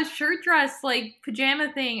 like, a shirt dress, like,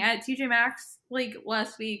 pajama thing at TJ Maxx, like,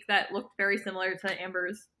 last week that looked very similar to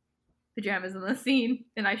Amber's pajamas in the scene,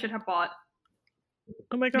 and I should have bought.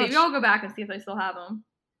 Oh my gosh. Maybe I'll go back and see if they still have them.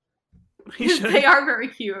 You should. They are very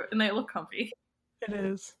cute, and they look comfy. It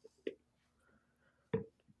is.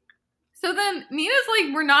 So then Nina's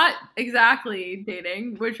like, we're not exactly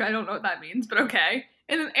dating, which I don't know what that means, but okay.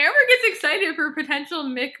 And then Amber gets excited for potential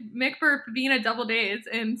Mick for Fabina double dates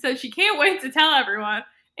and says she can't wait to tell everyone.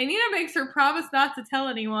 And Nina makes her promise not to tell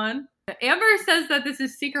anyone. Amber says that this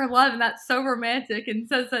is secret love and that's so romantic and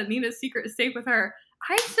says that Nina's secret is safe with her.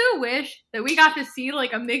 I so wish that we got to see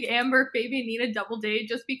like a Mick, Amber, Fabian, Nina double date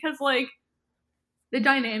just because like the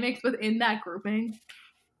dynamics within that grouping.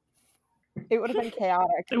 It would have been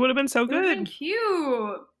chaotic. It would have been so It would have good. been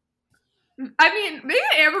cute. I mean, maybe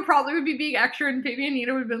Amber probably would be being extra and Phoebe and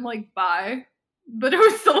Nina would have been like, bye. But it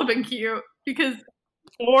would still have been cute because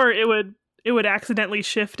Or it would accidentally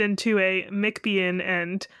shift into a McBean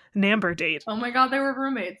and Namber date. oh my god, they were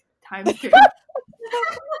roommates. Times 2.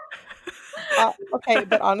 Okay,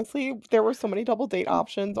 but honestly, there were so many double date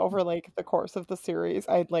options over like the course of the series.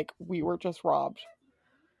 We were just robbed.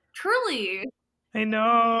 Truly. I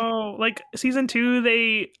know. Like season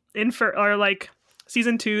 2,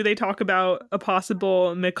 season 2, they talk about a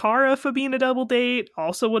possible Mikara Fabina double date.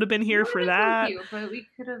 Also would have been here for that. Cute, but we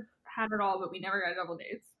could have had it all, but we never got double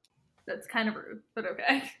dates. That's kind of rude, but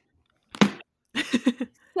okay.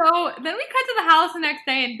 So then we cut to the house the next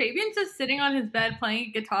day, and Fabian's just sitting on his bed playing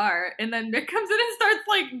a guitar, and then Mick comes in and starts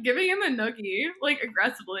like giving him a noogie, like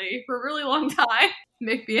aggressively for a really long time.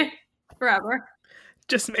 Mick being forever.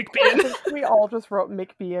 Just I McBean. think we all just wrote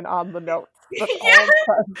McBean on the notes. That's all Yeah. it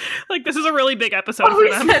said. Like this is a really big episode All for we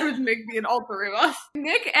them. said was Mick being all three of us.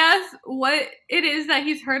 Nick asks what it is that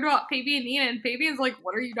he's heard about Fabian and Nina, and Fabian's like,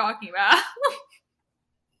 what are you talking about?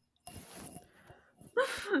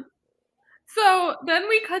 So then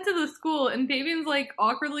we cut to the school, and Fabian's like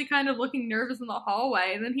awkwardly kind of looking nervous in the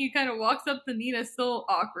hallway, and then he kind of walks up to Nina, still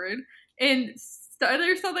awkward, and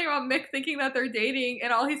there's something about Mick thinking that they're dating,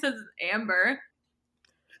 and all he says is Amber.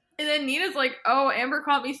 And then Nina's like, oh, Amber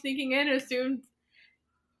caught me sneaking in and assumed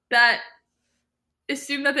that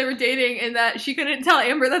they were dating, and that she couldn't tell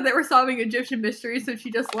Amber that they were solving Egyptian mysteries, so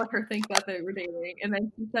she just let her think that they were dating. And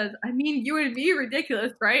then she says, I mean, you and me,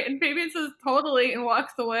 ridiculous, right? And Fabian says, totally, and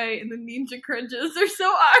walks away, and then Ninja cringes. They're so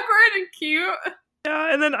awkward and cute.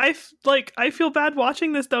 Yeah, and then I feel bad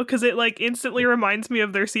watching this though, because it like instantly reminds me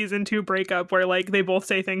of their season 2 breakup, where like they both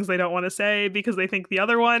say things they don't want to say because they think the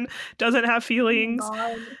other one doesn't have feelings.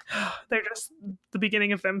 Oh They're just the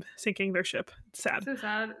beginning of them sinking their ship. It's sad. so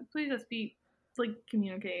sad. Please just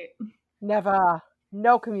communicate. Never.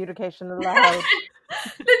 No communication allowed.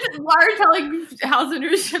 Why are telling House of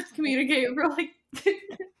News ships communicate for like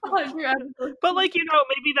 100 episodes? But like,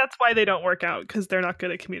 maybe that's why they don't work out, because they're not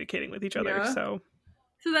good at communicating with each other. Yeah.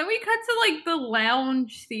 So then we cut to like the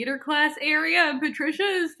lounge theater class area, and Patricia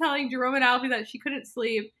is telling Jerome and Alfie that she couldn't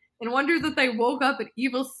sleep and wonders if they woke up an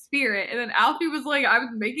evil spirit. And then Alfie was like, I was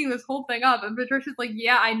making this whole thing up. And Patricia's like,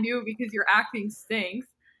 yeah, I knew because your acting stinks.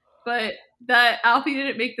 But that Alfie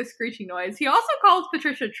didn't make the screeching noise. He also calls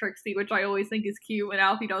Patricia Trixie, which I always think is cute when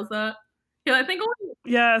Alfie does that. Yeah, I think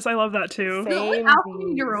yes, I love that too. only Alfie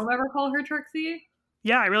and Jerome ever call her Trixie.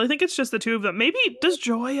 Yeah, I really think it's just the two of them. Maybe does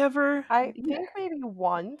Joy ever? I think maybe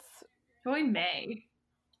once. Joy May.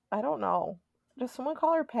 I don't know. Does someone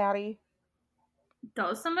call her Patty?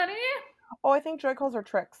 Does somebody? Oh, I think Joy calls her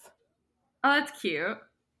Trix. Oh, that's cute.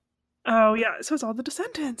 Oh yeah, so it's all the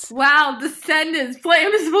Descendants. Wow, Descendants play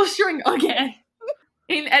Invisible String again.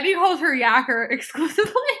 And Eddie calls her Yacker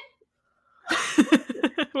exclusively.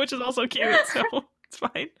 Which is also cute, so it's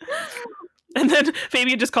fine. And then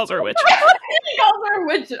Fabian just calls her a witch. He calls her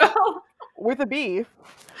witch. With a B.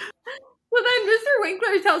 Well, then Mr.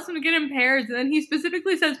 Winkler tells him to get him pears, and then he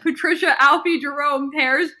specifically says, Patricia, Alfie, Jerome,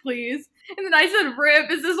 pears, please. And then I said, Rip,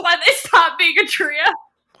 is this why they stopped being a trio?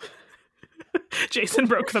 Jason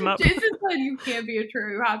broke them up. Jason said, you can't be a trio,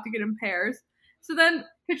 you have to get him pairs. So then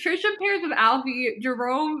Patricia pairs with Alfie,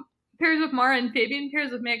 Jerome pairs with Mara, and Fabian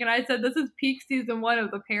pairs with Meg, and I said, this is peak season 1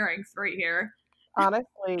 of the pairings right here.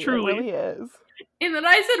 Honestly, Truly. it really is. And then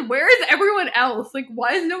I said, where is everyone else? Like,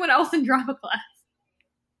 why is no one else in drama class?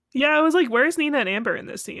 Yeah, I was like, where's Nina and Amber in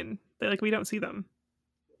this scene? We don't see them.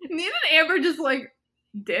 Nina and Amber just, like,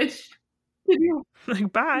 ditched. Did you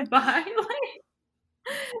Like, bye. buy?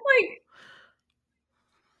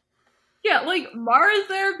 Yeah, like, Mara's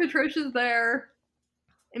there, Patricia's there,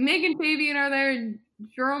 and Meg and Fabian are there, and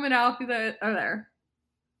Jerome and Alfie that are there.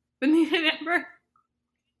 But Nina and Amber,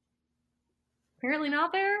 apparently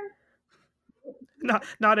not there.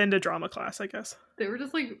 Not into drama class, I guess. They were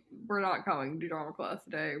just like, we're not coming to drama class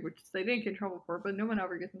today, which they didn't get in trouble for, but no one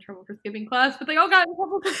ever gets in trouble for skipping class, but they all got in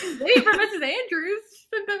trouble for being late for Mrs. Andrews. She's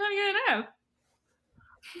been going to get an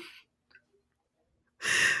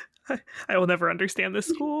F. I will never understand this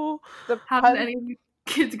school. How did any of you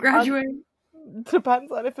kids graduate?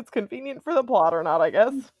 Depends on if it's convenient for the plot or not, I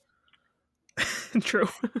guess. True.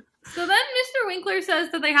 So then Mr. Winkler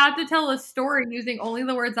says that they have to tell a story using only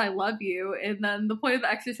the words I love you, and then the point of the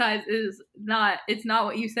exercise is it's not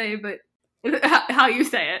what you say, but how you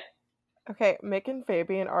say it. Okay, Mick and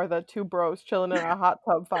Fabian are the two bros chilling in a hot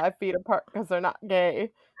tub 5 feet apart because they're not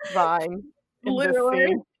gay. Vine. In this Literally.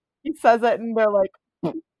 scene. He says it and they're like,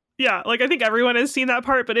 Yeah, I think everyone has seen that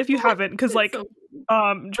part, but if you haven't, because It's so-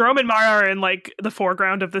 Jerome and Mara are in like the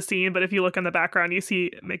foreground of the scene, but if you look in the background, you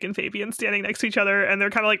see Mick and Fabian standing next to each other, and they're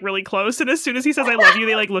kind of like really close. And as soon as he says "I love you,"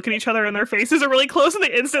 they like look at each other, and their faces are really close, and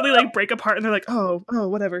they instantly like break apart, and they're like, "Oh,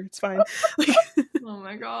 whatever, it's fine." Like, Oh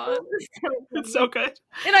my god. it's so good.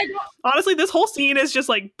 And I don't, Honestly, this whole scene is just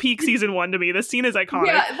like peak season 1 to me. This scene is iconic.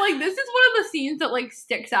 yeah, like this is one of the scenes that like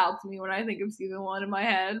sticks out to me when I think of season 1 in my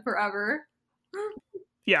head forever.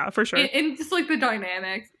 Yeah, for sure. And just like the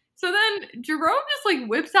dynamics. So then Jerome just like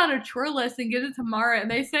whips out a chore list and gives it to Mara,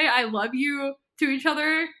 and they say "I love you" to each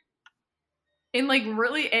other in like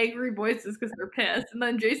really angry voices because they're pissed. And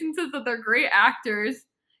then Jason says that they're great actors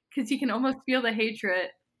because he can almost feel the hatred.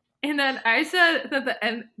 And then I said that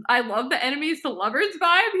I love the enemies to lovers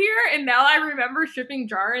vibe here, and now I remember shipping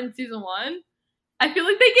Jar in season 1. I feel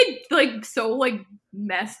like they get like so like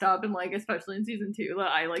messed up, and like especially in season 2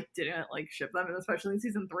 that I like didn't like ship them, and especially in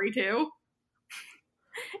season 3 too.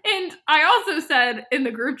 And I also said in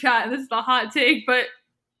the group chat, and this is a hot take, but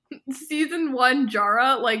season 1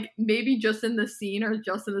 Jara, like maybe just in the scene or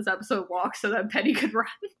just in this episode, walks so that Penny could run.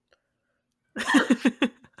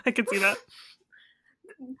 I can see that.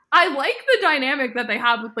 I like the dynamic that they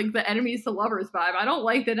have with like the enemies to lovers vibe. I don't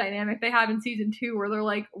like the dynamic they have in season 2 where they're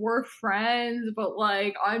like, we're friends, but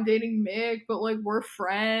like I'm dating Mick, but like we're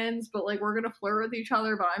friends, but like we're gonna flirt with each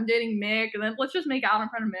other, but I'm dating Mick, and then let's just make out in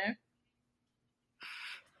front of Mick.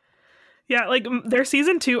 Yeah, like their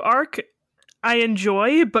season 2 arc I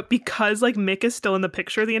enjoy, but because like Mick is still in the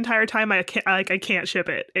picture the entire time, I can't ship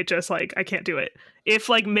it. It just like I can't do it. If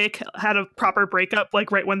like Mick had a proper breakup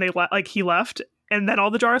like right when they he left, and then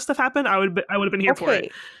all the Jara stuff happened, I would have been here for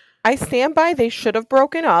it. I stand by they should have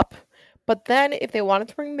broken up, but then if they wanted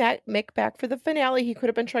to bring Mick back for the finale, he could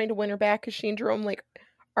have been trying to win her back because she and Jerome like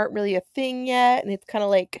aren't really a thing yet, and it's kind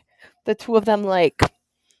of like the two of them like,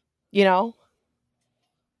 you know.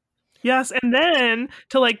 Yes, and then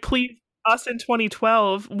to like please us in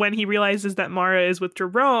 2012, when he realizes that Mara is with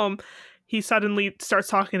Jerome, he suddenly starts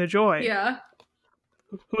talking to Joy. Yeah.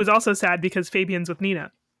 Who is also sad because Fabian's with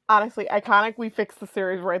Nina. Honestly, iconic. We fixed the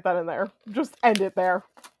series right then and there. Just end it there.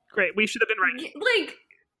 Great. We should have been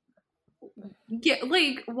right.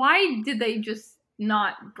 Like, why did they just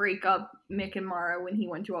not break up Mick and Mara when he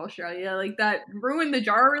went to Australia? Like, that ruined the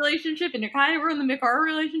Jara relationship, and it kind of ruined the Mick-Mara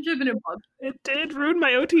relationship, and it bugged me. It did ruin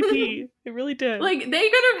my OTP. It really did. Like, they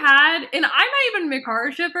could have had, and I'm not even a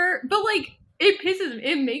Mick-Mara shipper, but, like,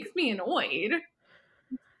 it makes me annoyed.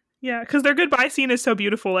 Yeah, because their goodbye scene is so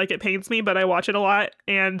beautiful. Like, it pains me, but I watch it a lot,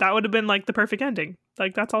 and that would have been, like, the perfect ending.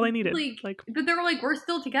 Like, that's all I needed. Like, but they were like, we're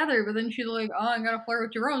still together, but then she's like, oh, I gotta flirt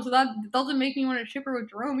with Jerome, so that doesn't make me want to ship her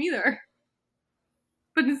with Jerome either.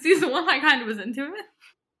 But in season 1, I kind of was into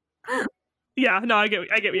it. Yeah, no, I get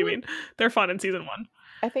what you mean. They're fun in season 1.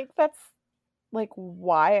 I think that's, like,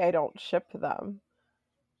 why I don't ship them.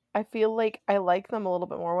 I feel like I like them a little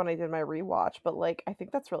bit more when I did my rewatch, but, like, I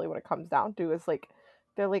think that's really what it comes down to is, like,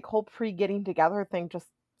 their, like, whole pre-getting together thing just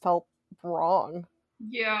felt wrong.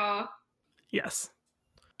 Yeah. Yes.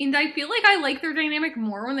 And I feel like I like their dynamic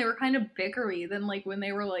more when they were kind of bickery than, like, when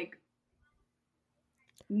they were, like,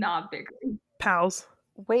 not bickery. Pals.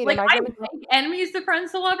 Wait, like, am I like enemies to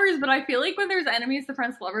friends to lovers, but I feel like when there's enemies to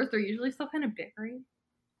friends to lovers, they're usually still kind of bickery.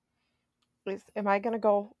 Am I gonna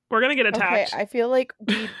go? We're gonna get attached. Okay, I feel like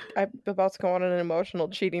I'm about to go on an emotional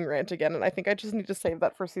cheating rant again, and I think I just need to save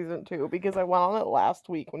that for season 2 because I went on it last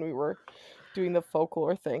week when we were doing the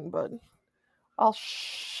folklore thing, but I'll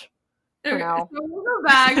shh for now. So we'll go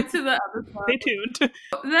back to the episode. Stay tuned.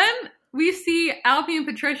 Then we see Alfie and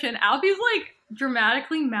Patricia, and Alfie's like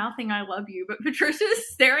dramatically mouthing "I love you," but Patricia's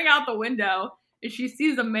staring out the window, and she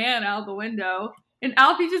sees a man out the window. And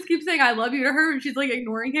Alfie just keeps saying "I love you" to her, and she's like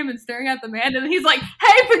ignoring him and staring at the man. And then he's like,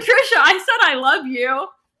 "Hey, Patricia, I said I love you,"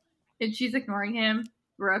 and she's ignoring him.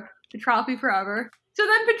 Rip, Alfie forever. So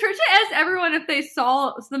then Patricia asks everyone if they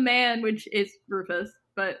saw the man, which is Rufus,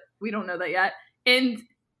 but we don't know that yet. And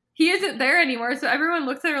he isn't there anymore, so everyone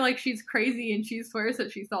looks at her like she's crazy, and she swears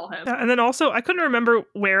that she saw him. And then also, I couldn't remember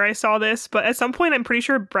where I saw this, but at some point, I'm pretty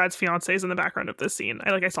sure Brad's fiance is in the background of this scene.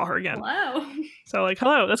 I saw her again. Hello. So, like,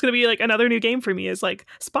 hello. That's gonna be like another new game for me. Is like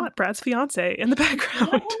spot Brad's fiance in the background.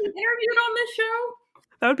 Interviewed on this show.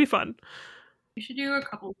 That would be fun. We should do a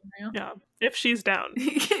couple. Yeah, if she's down.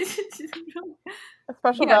 A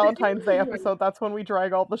special Valentine's Day episode. That's when we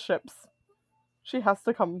drag all the ships. She has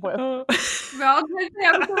to come with. Valentine's Day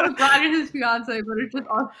episode with Brad and his fiance, but it's just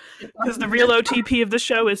awesome. Because the real OTP of the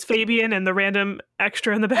show is Fabian and the random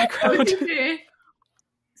extra in the background.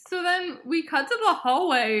 So then we cut to the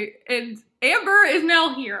hallway, and Amber is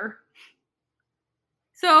now here.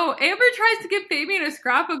 So Amber tries to give Fabian a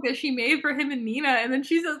scrapbook that she made for him and Nina, and then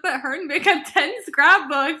she says that her and Mick have 10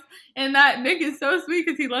 scrapbooks, and that Mick is so sweet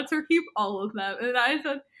because he lets her keep all of them. And I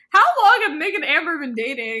said, how long have Mick and Amber been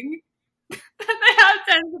dating? That they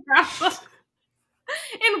have 10 scrapbooks.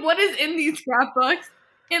 And what is in these scrapbooks?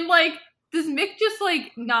 And like, does Mick just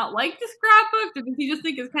like not like the scrapbook? Does he just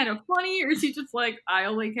think it's kind of funny? Or is he just like, I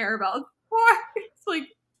only care about sports? Like,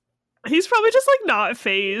 He's probably just like not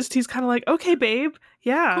phased. He's kind of like, okay, babe.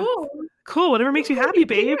 Yeah. Cool. Whatever makes you happy,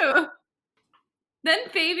 babe. Yeah. Then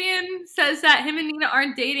Fabian says that him and Nina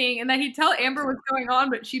aren't dating and that he'd tell Amber what's going on,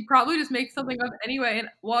 but she'd probably just make something up anyway and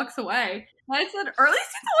walks away. And I said, early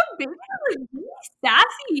season 1 Fabian is like really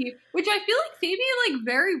sassy, which I feel like Fabian like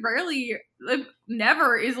very rarely, like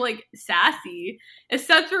never is like sassy,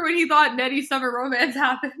 except for when he thought Nettie's summer romance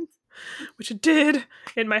happened. Which it did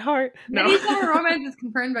in my heart. No. Nettie's summer romance is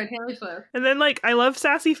confirmed by Taylor Swift. And then like I love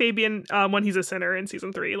sassy Fabian when he's a sinner in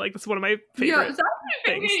season 3. Like that's one of my favorite. Yeah, sassy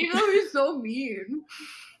Fabian, even though he's so mean.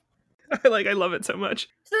 I love it so much.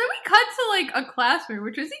 So then we cut to like a classroom,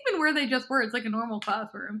 which is even where they just were. It's like a normal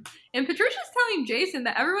classroom. And Patricia's telling Jason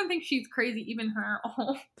that everyone thinks she's crazy, even her.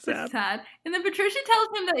 Oh, Sad. it's sad. And then Patricia tells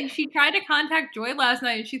him that she tried to contact Joy last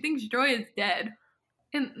night and she thinks Joy is dead.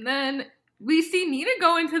 And then we see Nina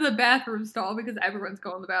go into the bathroom stall because everyone's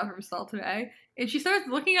going to the bathroom stall today. And she starts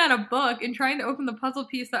looking at a book and trying to open the puzzle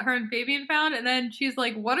piece that her and Fabian found. And then she's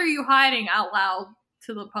like, what are you hiding, out loud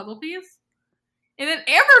to the puzzle piece? And then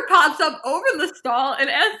Amber pops up over the stall and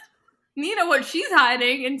asks Nina what she's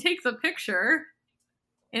hiding and takes a picture.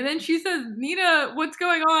 And then she says, Nina, what's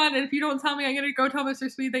going on? And if you don't tell me, I'm going to go tell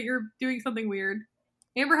Mr. Sweet that you're doing something weird.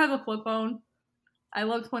 Amber has a flip phone. I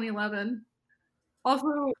love 2011.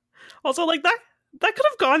 Also, like that could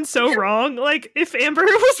have gone so wrong. Like if Amber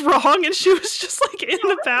was wrong and she was just like in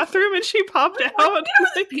the bathroom and she popped out. Nina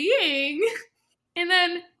was peeing. And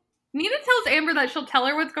then Nina tells Amber that she'll tell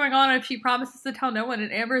her what's going on if she promises to tell no one.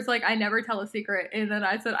 And Amber's like, I never tell a secret. And then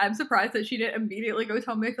I said, I'm surprised that she didn't immediately go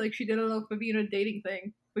tell Mick like she did on the Sabina dating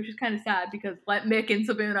thing, which is kind of sad because let Mick and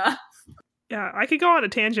Sabina. Yeah, I could go on a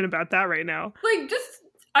tangent about that right now. Like,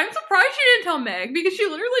 I'm surprised she didn't tell Meg because she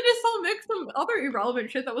literally just told Mick some other irrelevant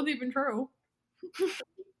shit that wasn't even true.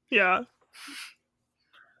 Yeah.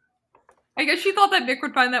 I guess she thought that Mick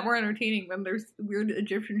would find that more entertaining when there's weird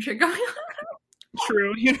Egyptian shit going on.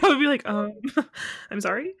 True. You know, be like, I'm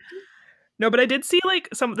sorry. No, but I did see like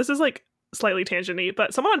this is like slightly tangent-y,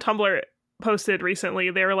 but someone on Tumblr posted recently,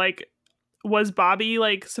 they were like, was Bobby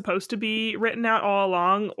like supposed to be written out all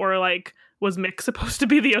along, or like was Mick supposed to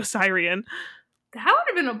be the Osirian? That would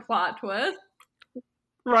have been a plot twist.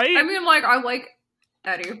 Right? I mean, like, I like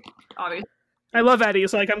Eddie, obviously. I love Eddie,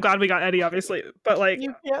 so like I'm glad we got Eddie, obviously. But like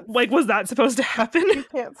was that supposed to happen? You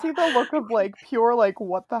can't see the look of like pure like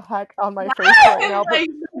what the heck on my face right now. But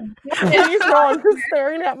please no, I'm just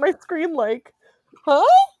staring at my screen like, huh?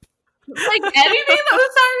 Like Eddie being the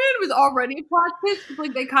Osirian was already a plot twist.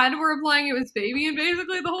 Like they kind of were implying it was Fabian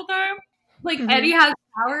basically the whole time. Like Eddie has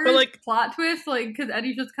powers, but like plot twist, like because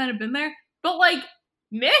Eddie's just kind of been there. But like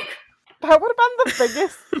Mick. That would have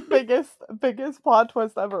been the biggest plot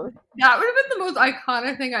twist ever. That would have been the most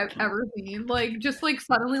iconic thing I've ever seen. Like, just like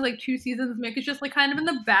suddenly, like 2 seasons, Mick is just like kind of in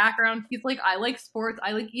the background. He's like, I like sports,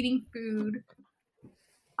 I like eating food.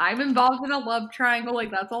 I'm involved in a love triangle.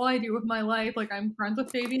 Like, that's all I do with my life. Like, I'm friends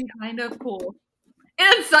with Fabian, kind of cool.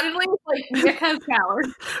 And suddenly, like, Mick has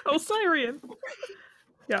powers. Osirian.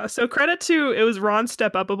 Yeah. So credit to it was Ron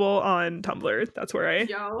Step Upable on Tumblr. That's where I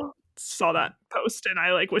saw that post and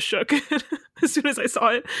I like was shook as soon as I saw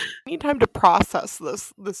it. I need time to process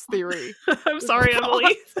this theory. I'm sorry,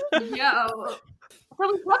 Emily. So we come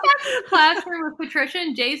back to the classroom with Patricia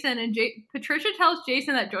and Jason, and Patricia tells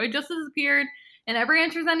Jason that Joy just disappeared and never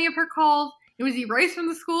answers any of her calls. It was erased from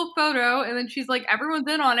the school photo, and then she's like, everyone's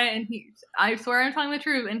in on it, and I swear I'm telling the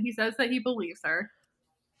truth, and he says that he believes her.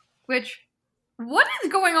 Which, what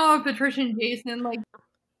is going on with Patricia and Jason? Like,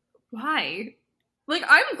 why? Like,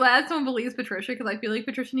 I'm glad someone believes Patricia because I feel like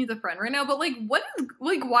Patricia needs a friend right now. But like, why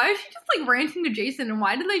is she just like ranting to Jason? And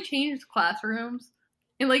why did they change classrooms?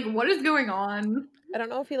 And like, what is going on? I don't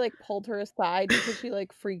know if he like pulled her aside because she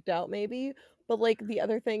like freaked out, maybe. But like the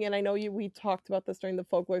other thing, and I know we talked about this during the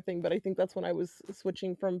folklore thing, but I think that's when I was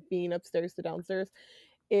switching from being upstairs to downstairs.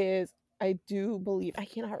 Is I do believe I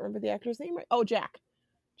cannot remember the actor's name right. Oh, Jack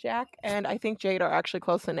and I think Jade are actually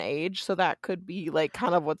close in age, so that could be like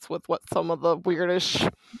kind of what's with what some of the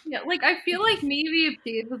weirdish. Yeah, like I feel like maybe if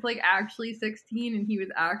Jade was like actually 16 and he was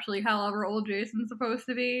actually however old Jason's supposed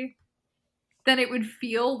to be, then it would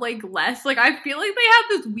feel like less. Like I feel like they have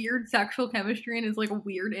this weird sexual chemistry and it's like a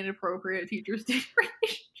weird inappropriate teacher-student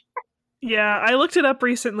relationship. Yeah, I looked it up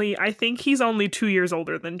recently. I think he's only 2 years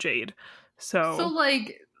older than Jade. So So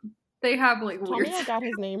like they have like Tell weird. me I got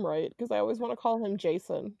his name right, because I always want to call him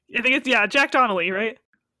Jason. I think it's Jack Donnelly, right?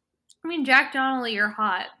 I mean, Jack Donnelly, you're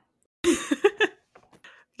hot.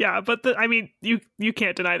 Yeah, but you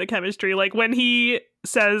can't deny the chemistry. Like when he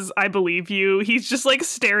says "I believe you," he's just like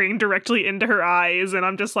staring directly into her eyes, and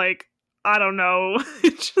I'm just like, I don't know.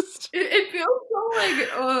 It just It feels so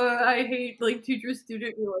like I hate like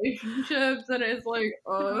teacher-student relationships, and it's like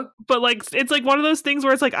but like it's like one of those things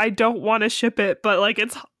where it's like I don't want to ship it, but like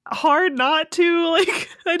it's hard not to. Like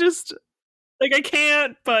I just like I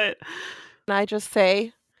can't, but And I just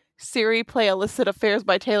say, Siri, play Illicit Affairs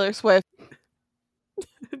by Taylor Swift.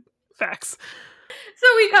 facts. So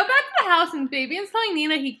we come back to the house, and Fabian's telling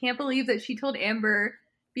Nina he can't believe that she told Amber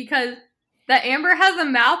because that Amber has a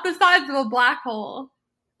mouth the size of a black hole.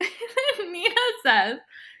 And Nina says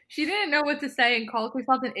she didn't know what to say and calls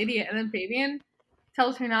herself an idiot, and then Fabian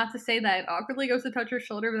tells her not to say that and awkwardly goes to touch her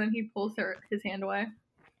shoulder, but then he pulls his hand away.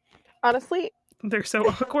 Honestly, They're so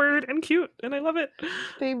awkward and cute, and I love it.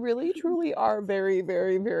 they really, truly are very,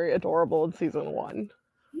 very, very adorable in season 1.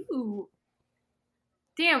 Ooh.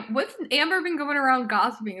 Damn, what's Amber been going around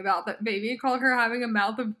gossiping about that Fabian called her having a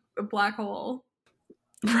mouth of a black hole?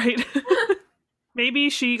 Right. Maybe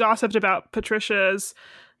she gossiped about Patricia's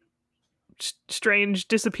strange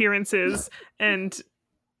disappearances and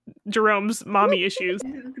Jerome's mommy issues.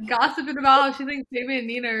 Gossiping about how she thinks Fabian and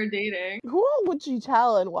Nina are dating. Who all would she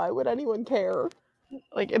tell, and why would anyone care?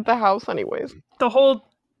 Like, at the house anyways. The whole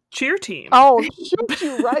cheer team. Oh, shoot,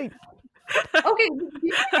 you right. Okay, do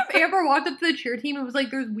you think if Amber walked up to the cheer team and was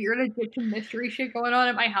like, there's weird Egyptian mystery shit going on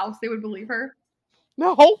at my house, they would believe her?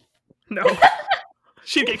 No. No.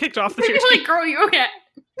 She'd get kicked off the They'd cheer be team. like, girl, you okay?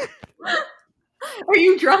 Are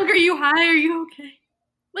you drunk? Are you high? Are you okay?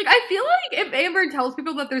 Like, I feel like if Amber tells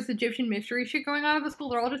people that there's Egyptian mystery shit going on at the school,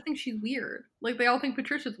 they'll all just think she's weird. Like, they all think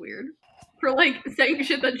Patricia's weird for, like, saying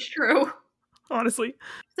shit that's true. Honestly.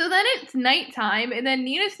 So then it's nighttime, and then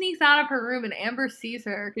Nina sneaks out of her room, and Amber sees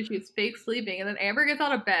her because she's fake sleeping. And then Amber gets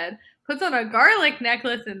out of bed, puts on a garlic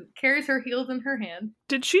necklace, and carries her heels in her hand.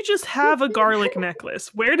 Did she just have a garlic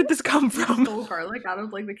necklace? Where did this come from? Stole garlic out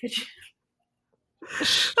of like the kitchen.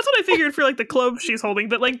 That's what I figured for like the clothes she's holding.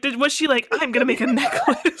 But like, was she like, I'm gonna make a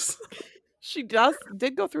necklace? She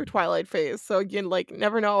did go through Twilight phase, so again, like,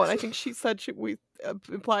 never know. And I think she said we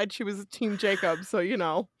implied she was Team Jacob, so you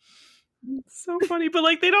know. So funny, but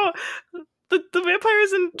like they don't. The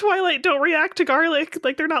vampires in Twilight don't react to garlic.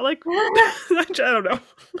 Like they're not like. I don't know.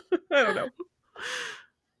 I don't know.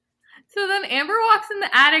 So then Amber walks in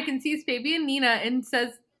the attic and sees Fabian and Nina and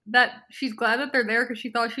says that she's glad that they're there because she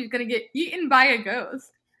thought she was going to get eaten by a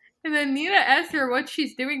ghost. And then Nina asks her what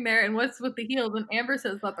she's doing there and what's with the heels, and Amber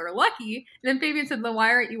says that they're lucky. And then Fabian said, then why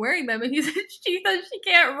aren't you wearing them? And she says she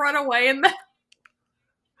can't run away in them.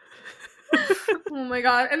 Oh my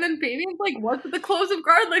god. And then Fabian's like, what's with the clothes of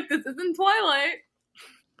garlic? This isn't Twilight.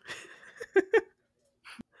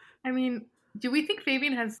 I mean, do we think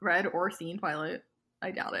Fabian has read or seen Twilight?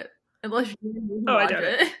 I doubt it. Unless you I watch doubt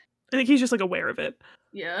it. I think he's just like aware of it.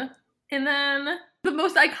 Yeah. And then the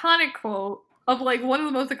most iconic quote of like one of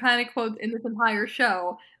the most iconic quotes in this entire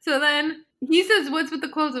show. So then he says, what's with the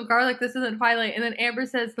cloves of garlic? This isn't Twilight. And then Amber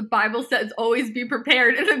says, the Bible says always be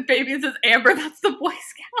prepared. And then Fabian says, Amber, that's the Boy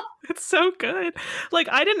Scout. It's so good. Like,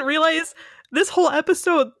 I didn't realize this whole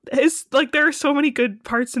episode is like, there are so many good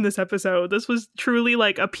parts in this episode. This was truly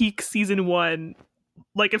like a peak season 1.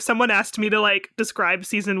 Like, if someone asked me to like describe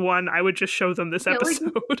season 1, I would just show them this Yeah, like,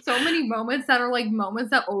 episode. so many moments that are like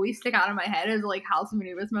moments that always stick out in my head as like House of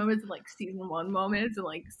Anubis moments and like season 1 moments and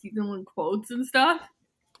like season 1 quotes and stuff.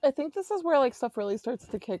 I think this is where like stuff really starts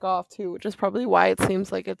to kick off too, which is probably why it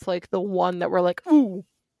seems like it's like the one that we're like, ooh.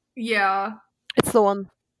 Yeah. It's the one.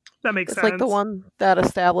 That makes It's sense. like the one that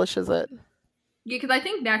establishes it. Yeah, because I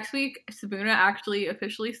think next week Sabuna actually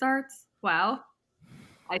officially starts. Wow.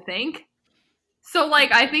 I think. So,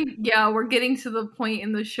 like, I think, yeah, we're getting to the point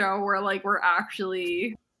in the show where, like, we're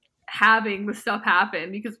actually having the stuff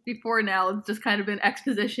happen. Because before now, it's just kind of been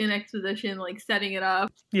exposition, like, setting it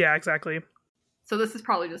up. Yeah, exactly. So this is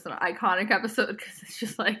probably just an iconic episode because it's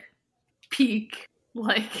just, like, peak,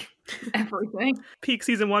 like, everything. Peak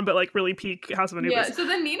season 1, but like really peak House of Anubis. Yeah, so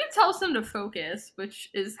then Nina tells them to focus, which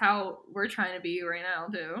is how we're trying to be right now,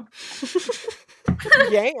 too.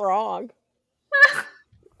 You ain't wrong.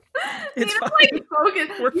 It's Nina's fine. like, focus.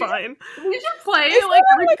 We're fine. We should play, Isn't like,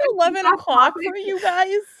 it like 11 stop o'clock topic. for you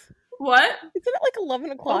guys? What? Isn't it like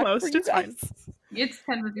 11 o'clock Almost, for you it's fine. guys? It's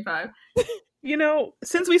 10:55. You know,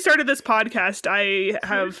 since we started this podcast, I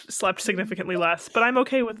have slept significantly less, but I'm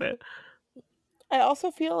okay with it. I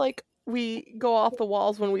also feel like we go off the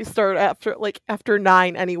walls when we start after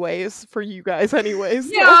 9 anyways, for you guys anyways.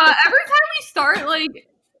 So. Yeah, every time we start, like,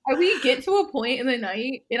 we get to a point in the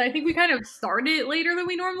night, and I think we kind of start it later than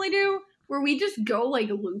we normally do, where we just go, like,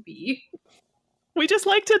 loopy. We just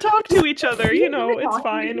like to talk to each other, you know, We it's talk to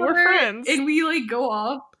fine. each We're other, friends. And we, like, go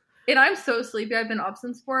off. And I'm so sleepy. I've been up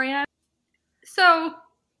since 4 a.m. So,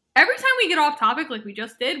 every time we get off topic, like we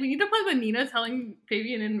just did, we need to play the Nina telling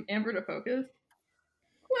Fabian and Amber to focus.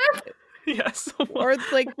 Yes. Or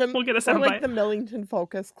it's like the We'll get a or soundbite. like the Millington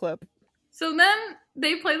focus clip. So then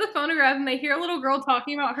they play the phonograph and they hear a little girl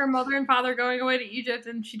talking about her mother and father going away to Egypt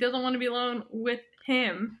and she doesn't want to be alone with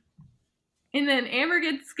him. And then Amber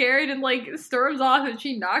gets scared and like storms off and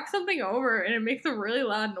she knocks something over and it makes a really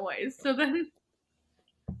loud noise. So then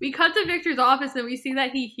we cut to Victor's office and we see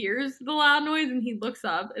that he hears the loud noise and he looks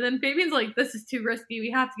up. And then Fabian's like, this is too risky.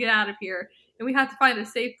 We have to get out of here. And we have to find a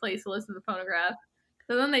safe place to listen to the phonograph.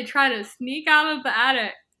 So then they try to sneak out of the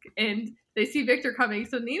attic and they see Victor coming.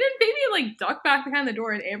 So Nina and Fabian like duck back behind the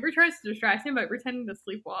door and Amber tries to distract him by pretending to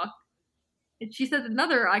sleepwalk. And she says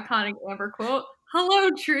another iconic Amber quote, "Hello,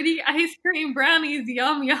 Trudy, ice cream brownies,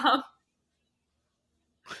 yum yum."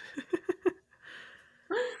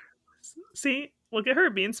 See, look at her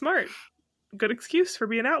being smart. Good excuse for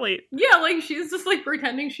being out late. Yeah, like she's just like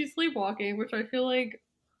pretending she's sleepwalking, which I feel like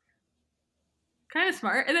kind of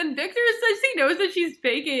smart. And then Victor says he knows that she's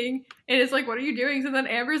faking and is like, what are you doing? So then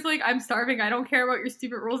Amber's like, I'm starving. I don't care about your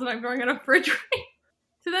stupid rules and I'm going on a fridge race.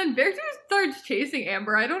 So then Victor starts chasing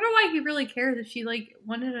Amber. I don't know why he really cares if she like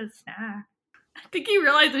wanted a snack. I think he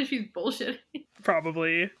realizes she's bullshitting.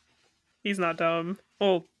 Probably. He's not dumb.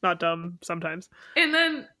 Well, not dumb sometimes. And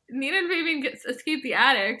then Nina and Fabian escape the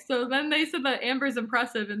attic, so then they said that Amber's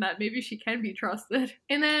impressive and that maybe she can be trusted.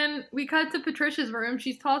 And then we cut to Patricia's room.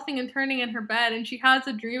 She's tossing and turning in her bed, and she has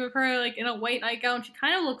a dream of her like in a white nightgown. She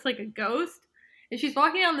kind of looks like a ghost. And she's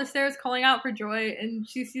walking down the stairs calling out for Joy, and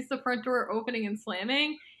she sees the front door opening and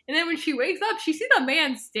slamming. And then when she wakes up, she sees a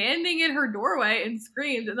man standing in her doorway and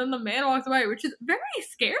screams, and then the man walks away, which is very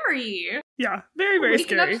scary. Yeah, very, very Waking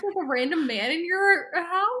scary. up to like a random man in your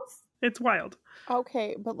house? It's wild.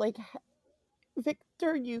 Okay, but like,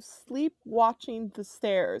 Victor, you sleep watching the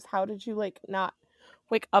stairs. How did you like not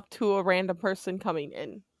wake up to a random person coming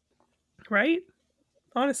in? Right?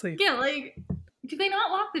 Honestly. Yeah, like, do they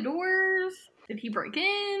not lock the doors? Did he break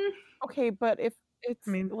in? Okay, but if it's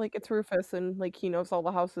I mean- like it's Rufus and like he knows all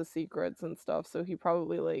the house's secrets and stuff, so he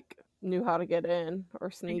probably like knew how to get in or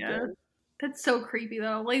sneak guess. in. That's so creepy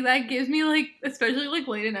though. Like that gives me like, especially like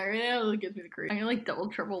late at night right now, it gives me the creep. I'm gonna like double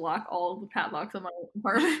triple lock all the padlocks on my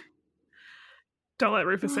apartment. Don't let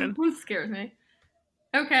Rufus in. It scares me.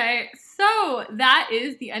 Okay, so that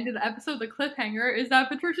is the end of the episode. The cliffhanger is that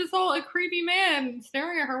Patricia saw a creepy man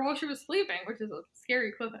staring at her while she was sleeping, which is a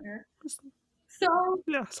scary cliffhanger. So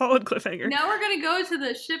Yeah, solid cliffhanger. now we're gonna go to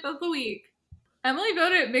the ship of the week. Emily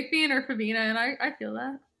voted McBean or Fabina, and I feel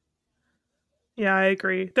that. Yeah, I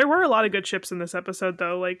agree. There were a lot of good ships in this episode,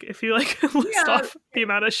 though. Like, if you like list Yeah. off the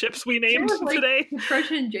amount of ships we named There was, like, today.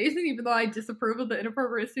 Patricia and Jason, even though I disapprove of the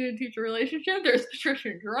inappropriate student-teacher relationship. There's Patricia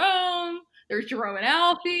and Jerome. There's Jerome and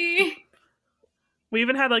Alfie. We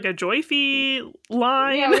even had like a Joyfie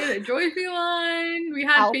line. Yeah, we had a Joyfie line. We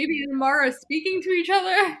had Alfie. Fabian and Mara speaking to each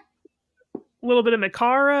other. A little bit of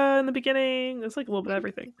Mikara in the beginning. It's like a little bit of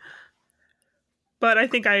everything. But I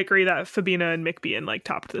think I agree that Fabina and McBean like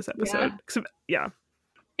topped this episode. Yeah.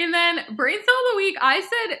 And then Brain Cell of the Week, I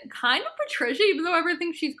said kind of Patricia, even though everyone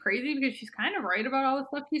thinks she's crazy because she's kind of right about all the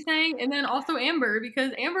stuff she's saying. And then also Amber,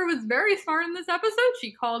 because Amber was very smart in this episode.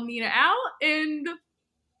 She called Nina out and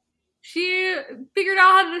she figured out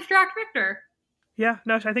how to distract Victor. Yeah,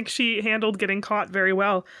 no, I think she handled getting caught very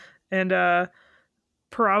well. And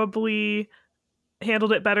probably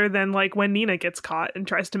handled it better than like when Nina gets caught and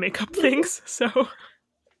tries to make up things. So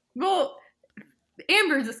Well,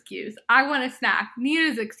 Amber's excuse, I want a snack.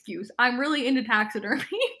 Nina's excuse, I'm really into taxidermy.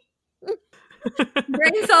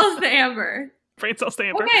 Brain cells to Amber. brain cell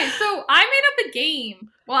stamper. Okay, so I made up a game.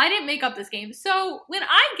 Well, I didn't make up this game. So when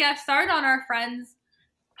I guest starred on our friends'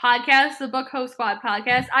 podcast, the Book Host Squad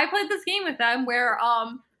podcast, I played this game with them where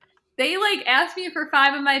they like asked me for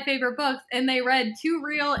 5 of my favorite books and they read 2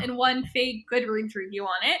 real and 1 fake Goodreads review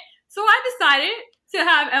on it. So I decided to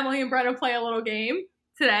have Emily and Brenna play a little game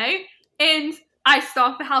today. And I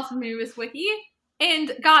stalked the House of Anubis wiki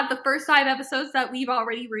and got the first 5 episodes that we've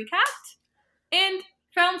already recapped and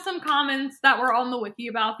found some comments that were on the wiki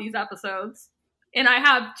about these episodes. And I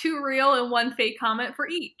have 2 real and 1 fake comment for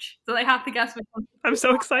each. So they have to guess which one. I'm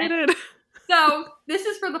so excited. So this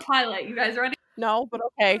is for the pilot. You guys ready? No, but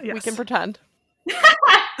okay, we Yes. can pretend.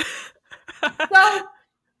 So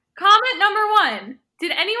Comment number 1.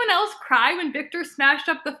 Did anyone else cry when Victor smashed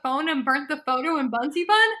up the phone and burnt the photo in Bunsy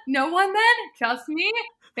Bun? No one then? Just me?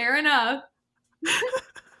 Fair enough.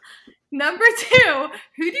 Number 2.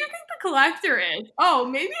 Who do you think the collector is? Oh,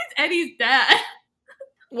 maybe it's Eddie's dad.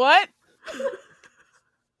 What?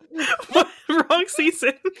 Wrong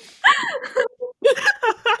season.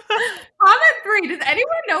 Comment 3. Does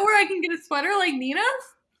anyone know where I can get a sweater like Nina's?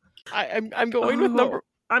 I'm going with number.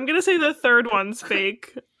 I'm gonna say the third one's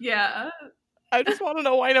fake. Yeah. I just want to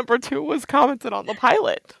know why number 2 was commented on the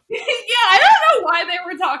pilot. Yeah, I don't know why they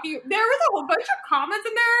were talking. There was a whole bunch of comments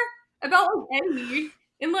in there about like Eddie.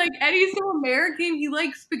 And like Eddie's so American, he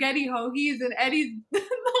likes spaghetti hoagies, and Eddie's like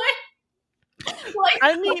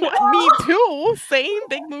I mean, me too. Same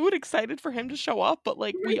big mood, excited for him to show up, but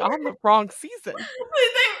like we on the wrong season. I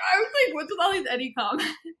was like, what's with all these Eddie comments?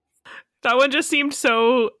 That one just seemed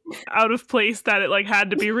so out of place that it like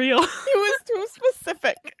had to be real. It was too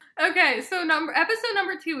specific. Okay, so episode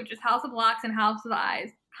number 2, which is House of Blocks and House of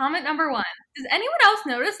Eyes. Comment number 1. Does anyone else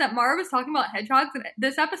notice that Mara was talking about hedgehogs in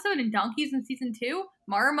this episode and donkeys in season 2?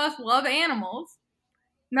 Mara must love animals.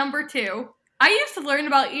 Number 2. I used to learn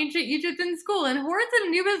about ancient Egypt in school, and Horus and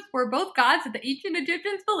Anubis were both gods that the ancient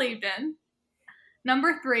Egyptians believed in.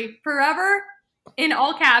 Number 3. Forever, in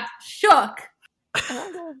all caps, shook.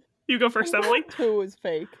 You go first, Emily. 2 is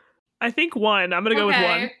fake. I think 1. I'm gonna go with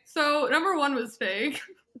 1. So number 1 was fake.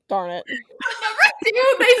 Darn it. Number 2,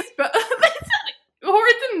 they said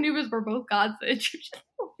Horus and Anubis were both gods that Egyptians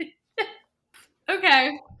believed in.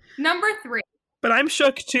 Okay. Number 3. But I'm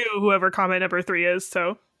shook too, whoever comment number 3 is,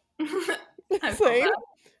 so. Same.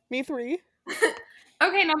 Me 3.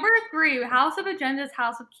 Okay, number 3. House of Agendas,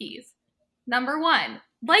 House of Keys. Number 1.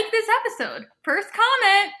 Like this episode. First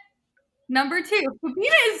comment. Number 2.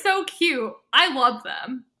 Sabina is so cute. I love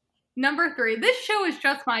them. Number 3. This show is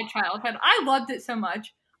just my childhood. I loved it so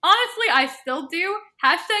much. Honestly, I still do.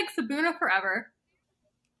 Hashtag Sabuna forever.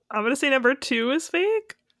 I'm gonna say number 2 is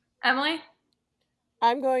fake. Emily?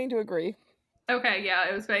 I'm going to agree. Okay, yeah,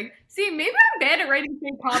 it was fake. See, maybe I'm bad at writing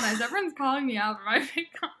fake comments. Everyone's calling me out for my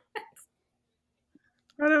fake comments.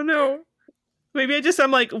 I don't know. Maybe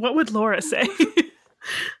I'm like, what would Laura say?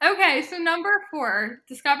 Okay, so number 4,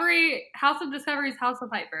 House of Discovery's House of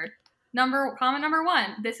Hyper. Comment number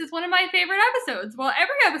 1. This is one of my favorite episodes. Well,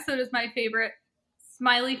 every episode is my favorite.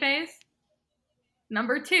 Smiley face.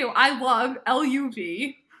 Number 2, I loved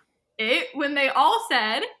LUV. When they all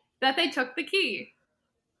said that they took the key.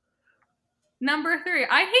 Number 3,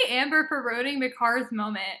 I hate Amber for ruining Mikar's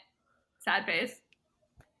moment. Sad face.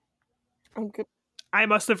 I'm good. I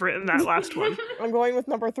must have written that last one. I'm going with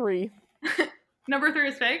number 3. Number 3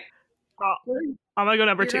 is fake? I'm gonna go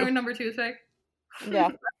number You're 2. going number 2 is fake? Yeah.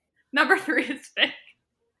 Number 3 is fake.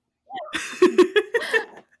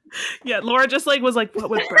 Yeah, Laura just like was like, what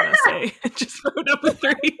would Brenna say? Just wrote number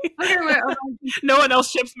 3. Okay, wait. No one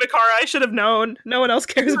else ships Mikara. I should have known. No one else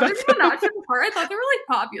cares about People them. not ship Mikara? I thought they were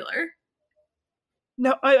like popular.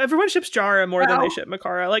 No, everyone ships Jara more than they ship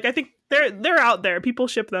Mikara. Like I think they're out there. People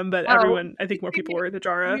ship them, but everyone, I think more people were into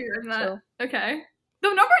Jara. So. Okay.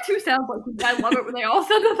 Though number 2 sounds like I love it when they all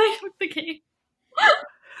said that they took the key.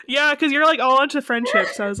 Yeah, because you're like all into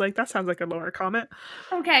friendships. So I was like, that sounds like a Laura comment.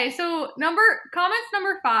 Okay, so comments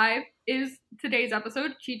number 5 is today's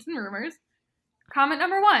episode, Cheats and Rumors. Comment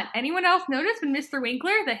number 1. Anyone else notice when Mr.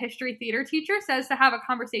 Winkler, the history theater teacher, says to have a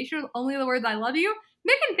conversation with only the words I love you?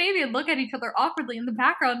 Nick and Fabian look at each other awkwardly in the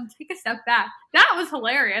background and take a step back. That was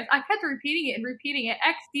hilarious. I kept repeating it and repeating it.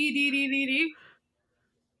 XDDDDD.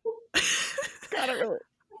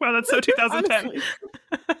 Wow, that's so 2010.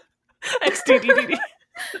 XDDDD.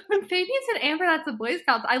 When Fabian said, Amber, that's the Boy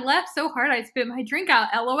Scouts, I laughed so hard I spit my drink out.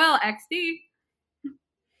 LOL, XD.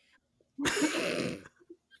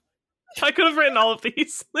 I could have written all of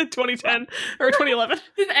these in 2010 or 2011.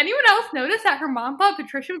 Does anyone else notice that her mom thought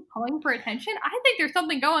Patricia was calling for attention? I think there's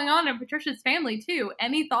something going on in Patricia's family, too.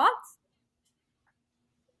 Any thoughts?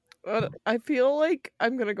 I feel like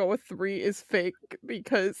I'm gonna go with 3 is fake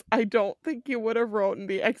because I don't think you would have written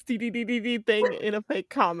the XDDDD thing in a fake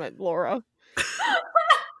comment, Laura.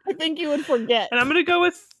 I think you would forget. And I'm gonna go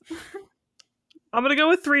with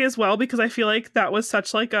 3 as well because I feel like that was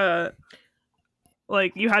such like a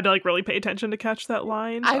you had to like really pay attention to catch that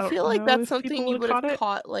line. I feel like that's something you would have caught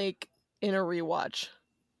caught like in a rewatch.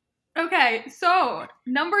 Okay, so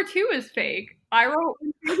number 2 is fake. I wrote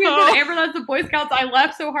Amber, that's the Boy Scouts. I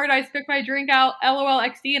laughed so hard I spit my drink out. LOL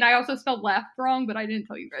XD, and I also spelled laughed wrong, but I didn't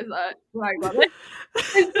tell you guys that when I wrote it.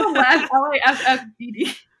 I spelled laugh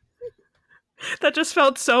LAFFDD. That just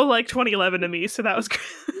felt so like 2011 to me, so that was good.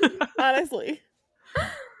 Honestly.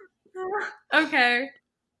 Okay.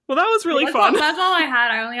 Well, that was really that's fun. That's all I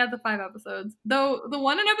had. I only had the 5 episodes. Though the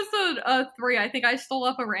one in episode 3, I think I stole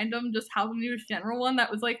up a random just House of News general one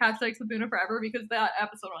that was like #Sabuna forever because that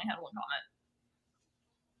episode only had 1 comment.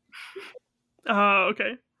 Oh,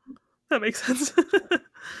 okay. That makes sense.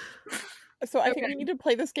 So I think we need to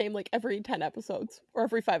play this game like every 10 episodes or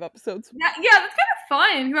every 5 episodes. Yeah, that's kind of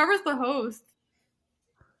fun. Whoever's the host.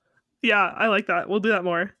 Yeah, I like that. We'll do that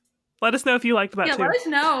more. Let us know if you liked that too. Let us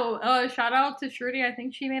know. Shout out to Shruti. I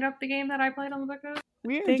think she made up the game that I played on the book.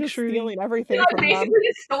 We are Thanks, just Shruti. stealing everything I from them. basically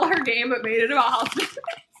just stole her game but made it about House.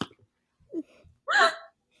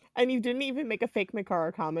 And you didn't even make a fake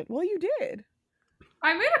Mikara comment. Well, you did.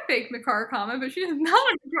 I made a fake Mikara comment, but she is not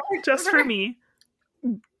a Mikara Just for me.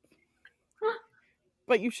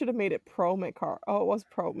 But you should have made it pro Mikara. Oh, it was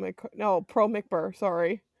pro Mikara. No, pro Mikbur.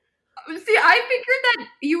 Sorry. See, I figured that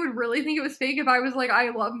you would really think it was fake if I was like, I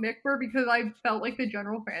love Mikbur, because I felt like the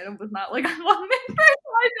general fandom was not like, I love Mikbur.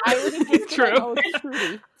 I would have just True. been like, oh, it's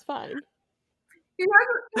Shruti. It's fine. You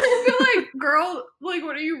guys feel like, girl, like,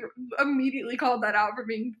 what do you immediately called that out for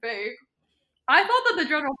being fake? I thought that the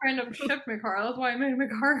general fandom shipped Mikara. That's why I made a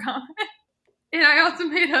Mikara comment. And I also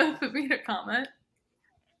made a Sabina comment.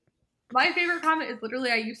 My favorite comment is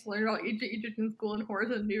literally, I used to learn about ancient Egyptian school and Horus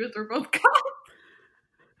and Anubis are both gods.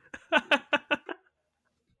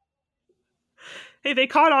 Hey, they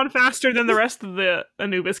caught on faster than the rest of the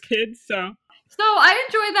Anubis kids, so. So I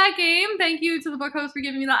enjoyed that game. Thank you to the book host for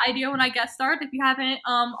giving me the idea when I guest starred. If you haven't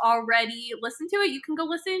already listened to it, you can go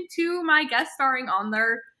listen to my guest starring on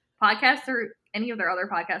their podcast or any of their other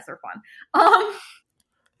podcasts. They're fun.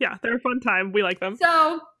 Yeah, they're a fun time. We like them.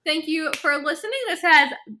 So thank you for listening. This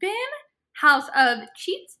has been House of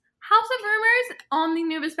Cheats, House of Rumors on the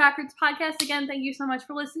Anubis Backwards podcast. Again, thank you so much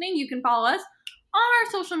for listening. You can follow us on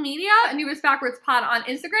our social media, Anubis Backwards Pod on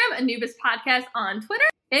Instagram, Anubis Podcast on Twitter.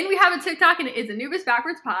 And we have a TikTok, and it is Anubis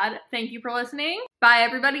Backwards Pod. Thank you for listening. Bye,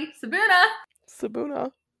 everybody. Sabuna.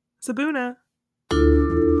 Sabuna. Sabuna.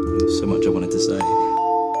 So much I wanted to say.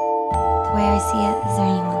 The way I see it, is there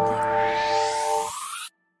anyone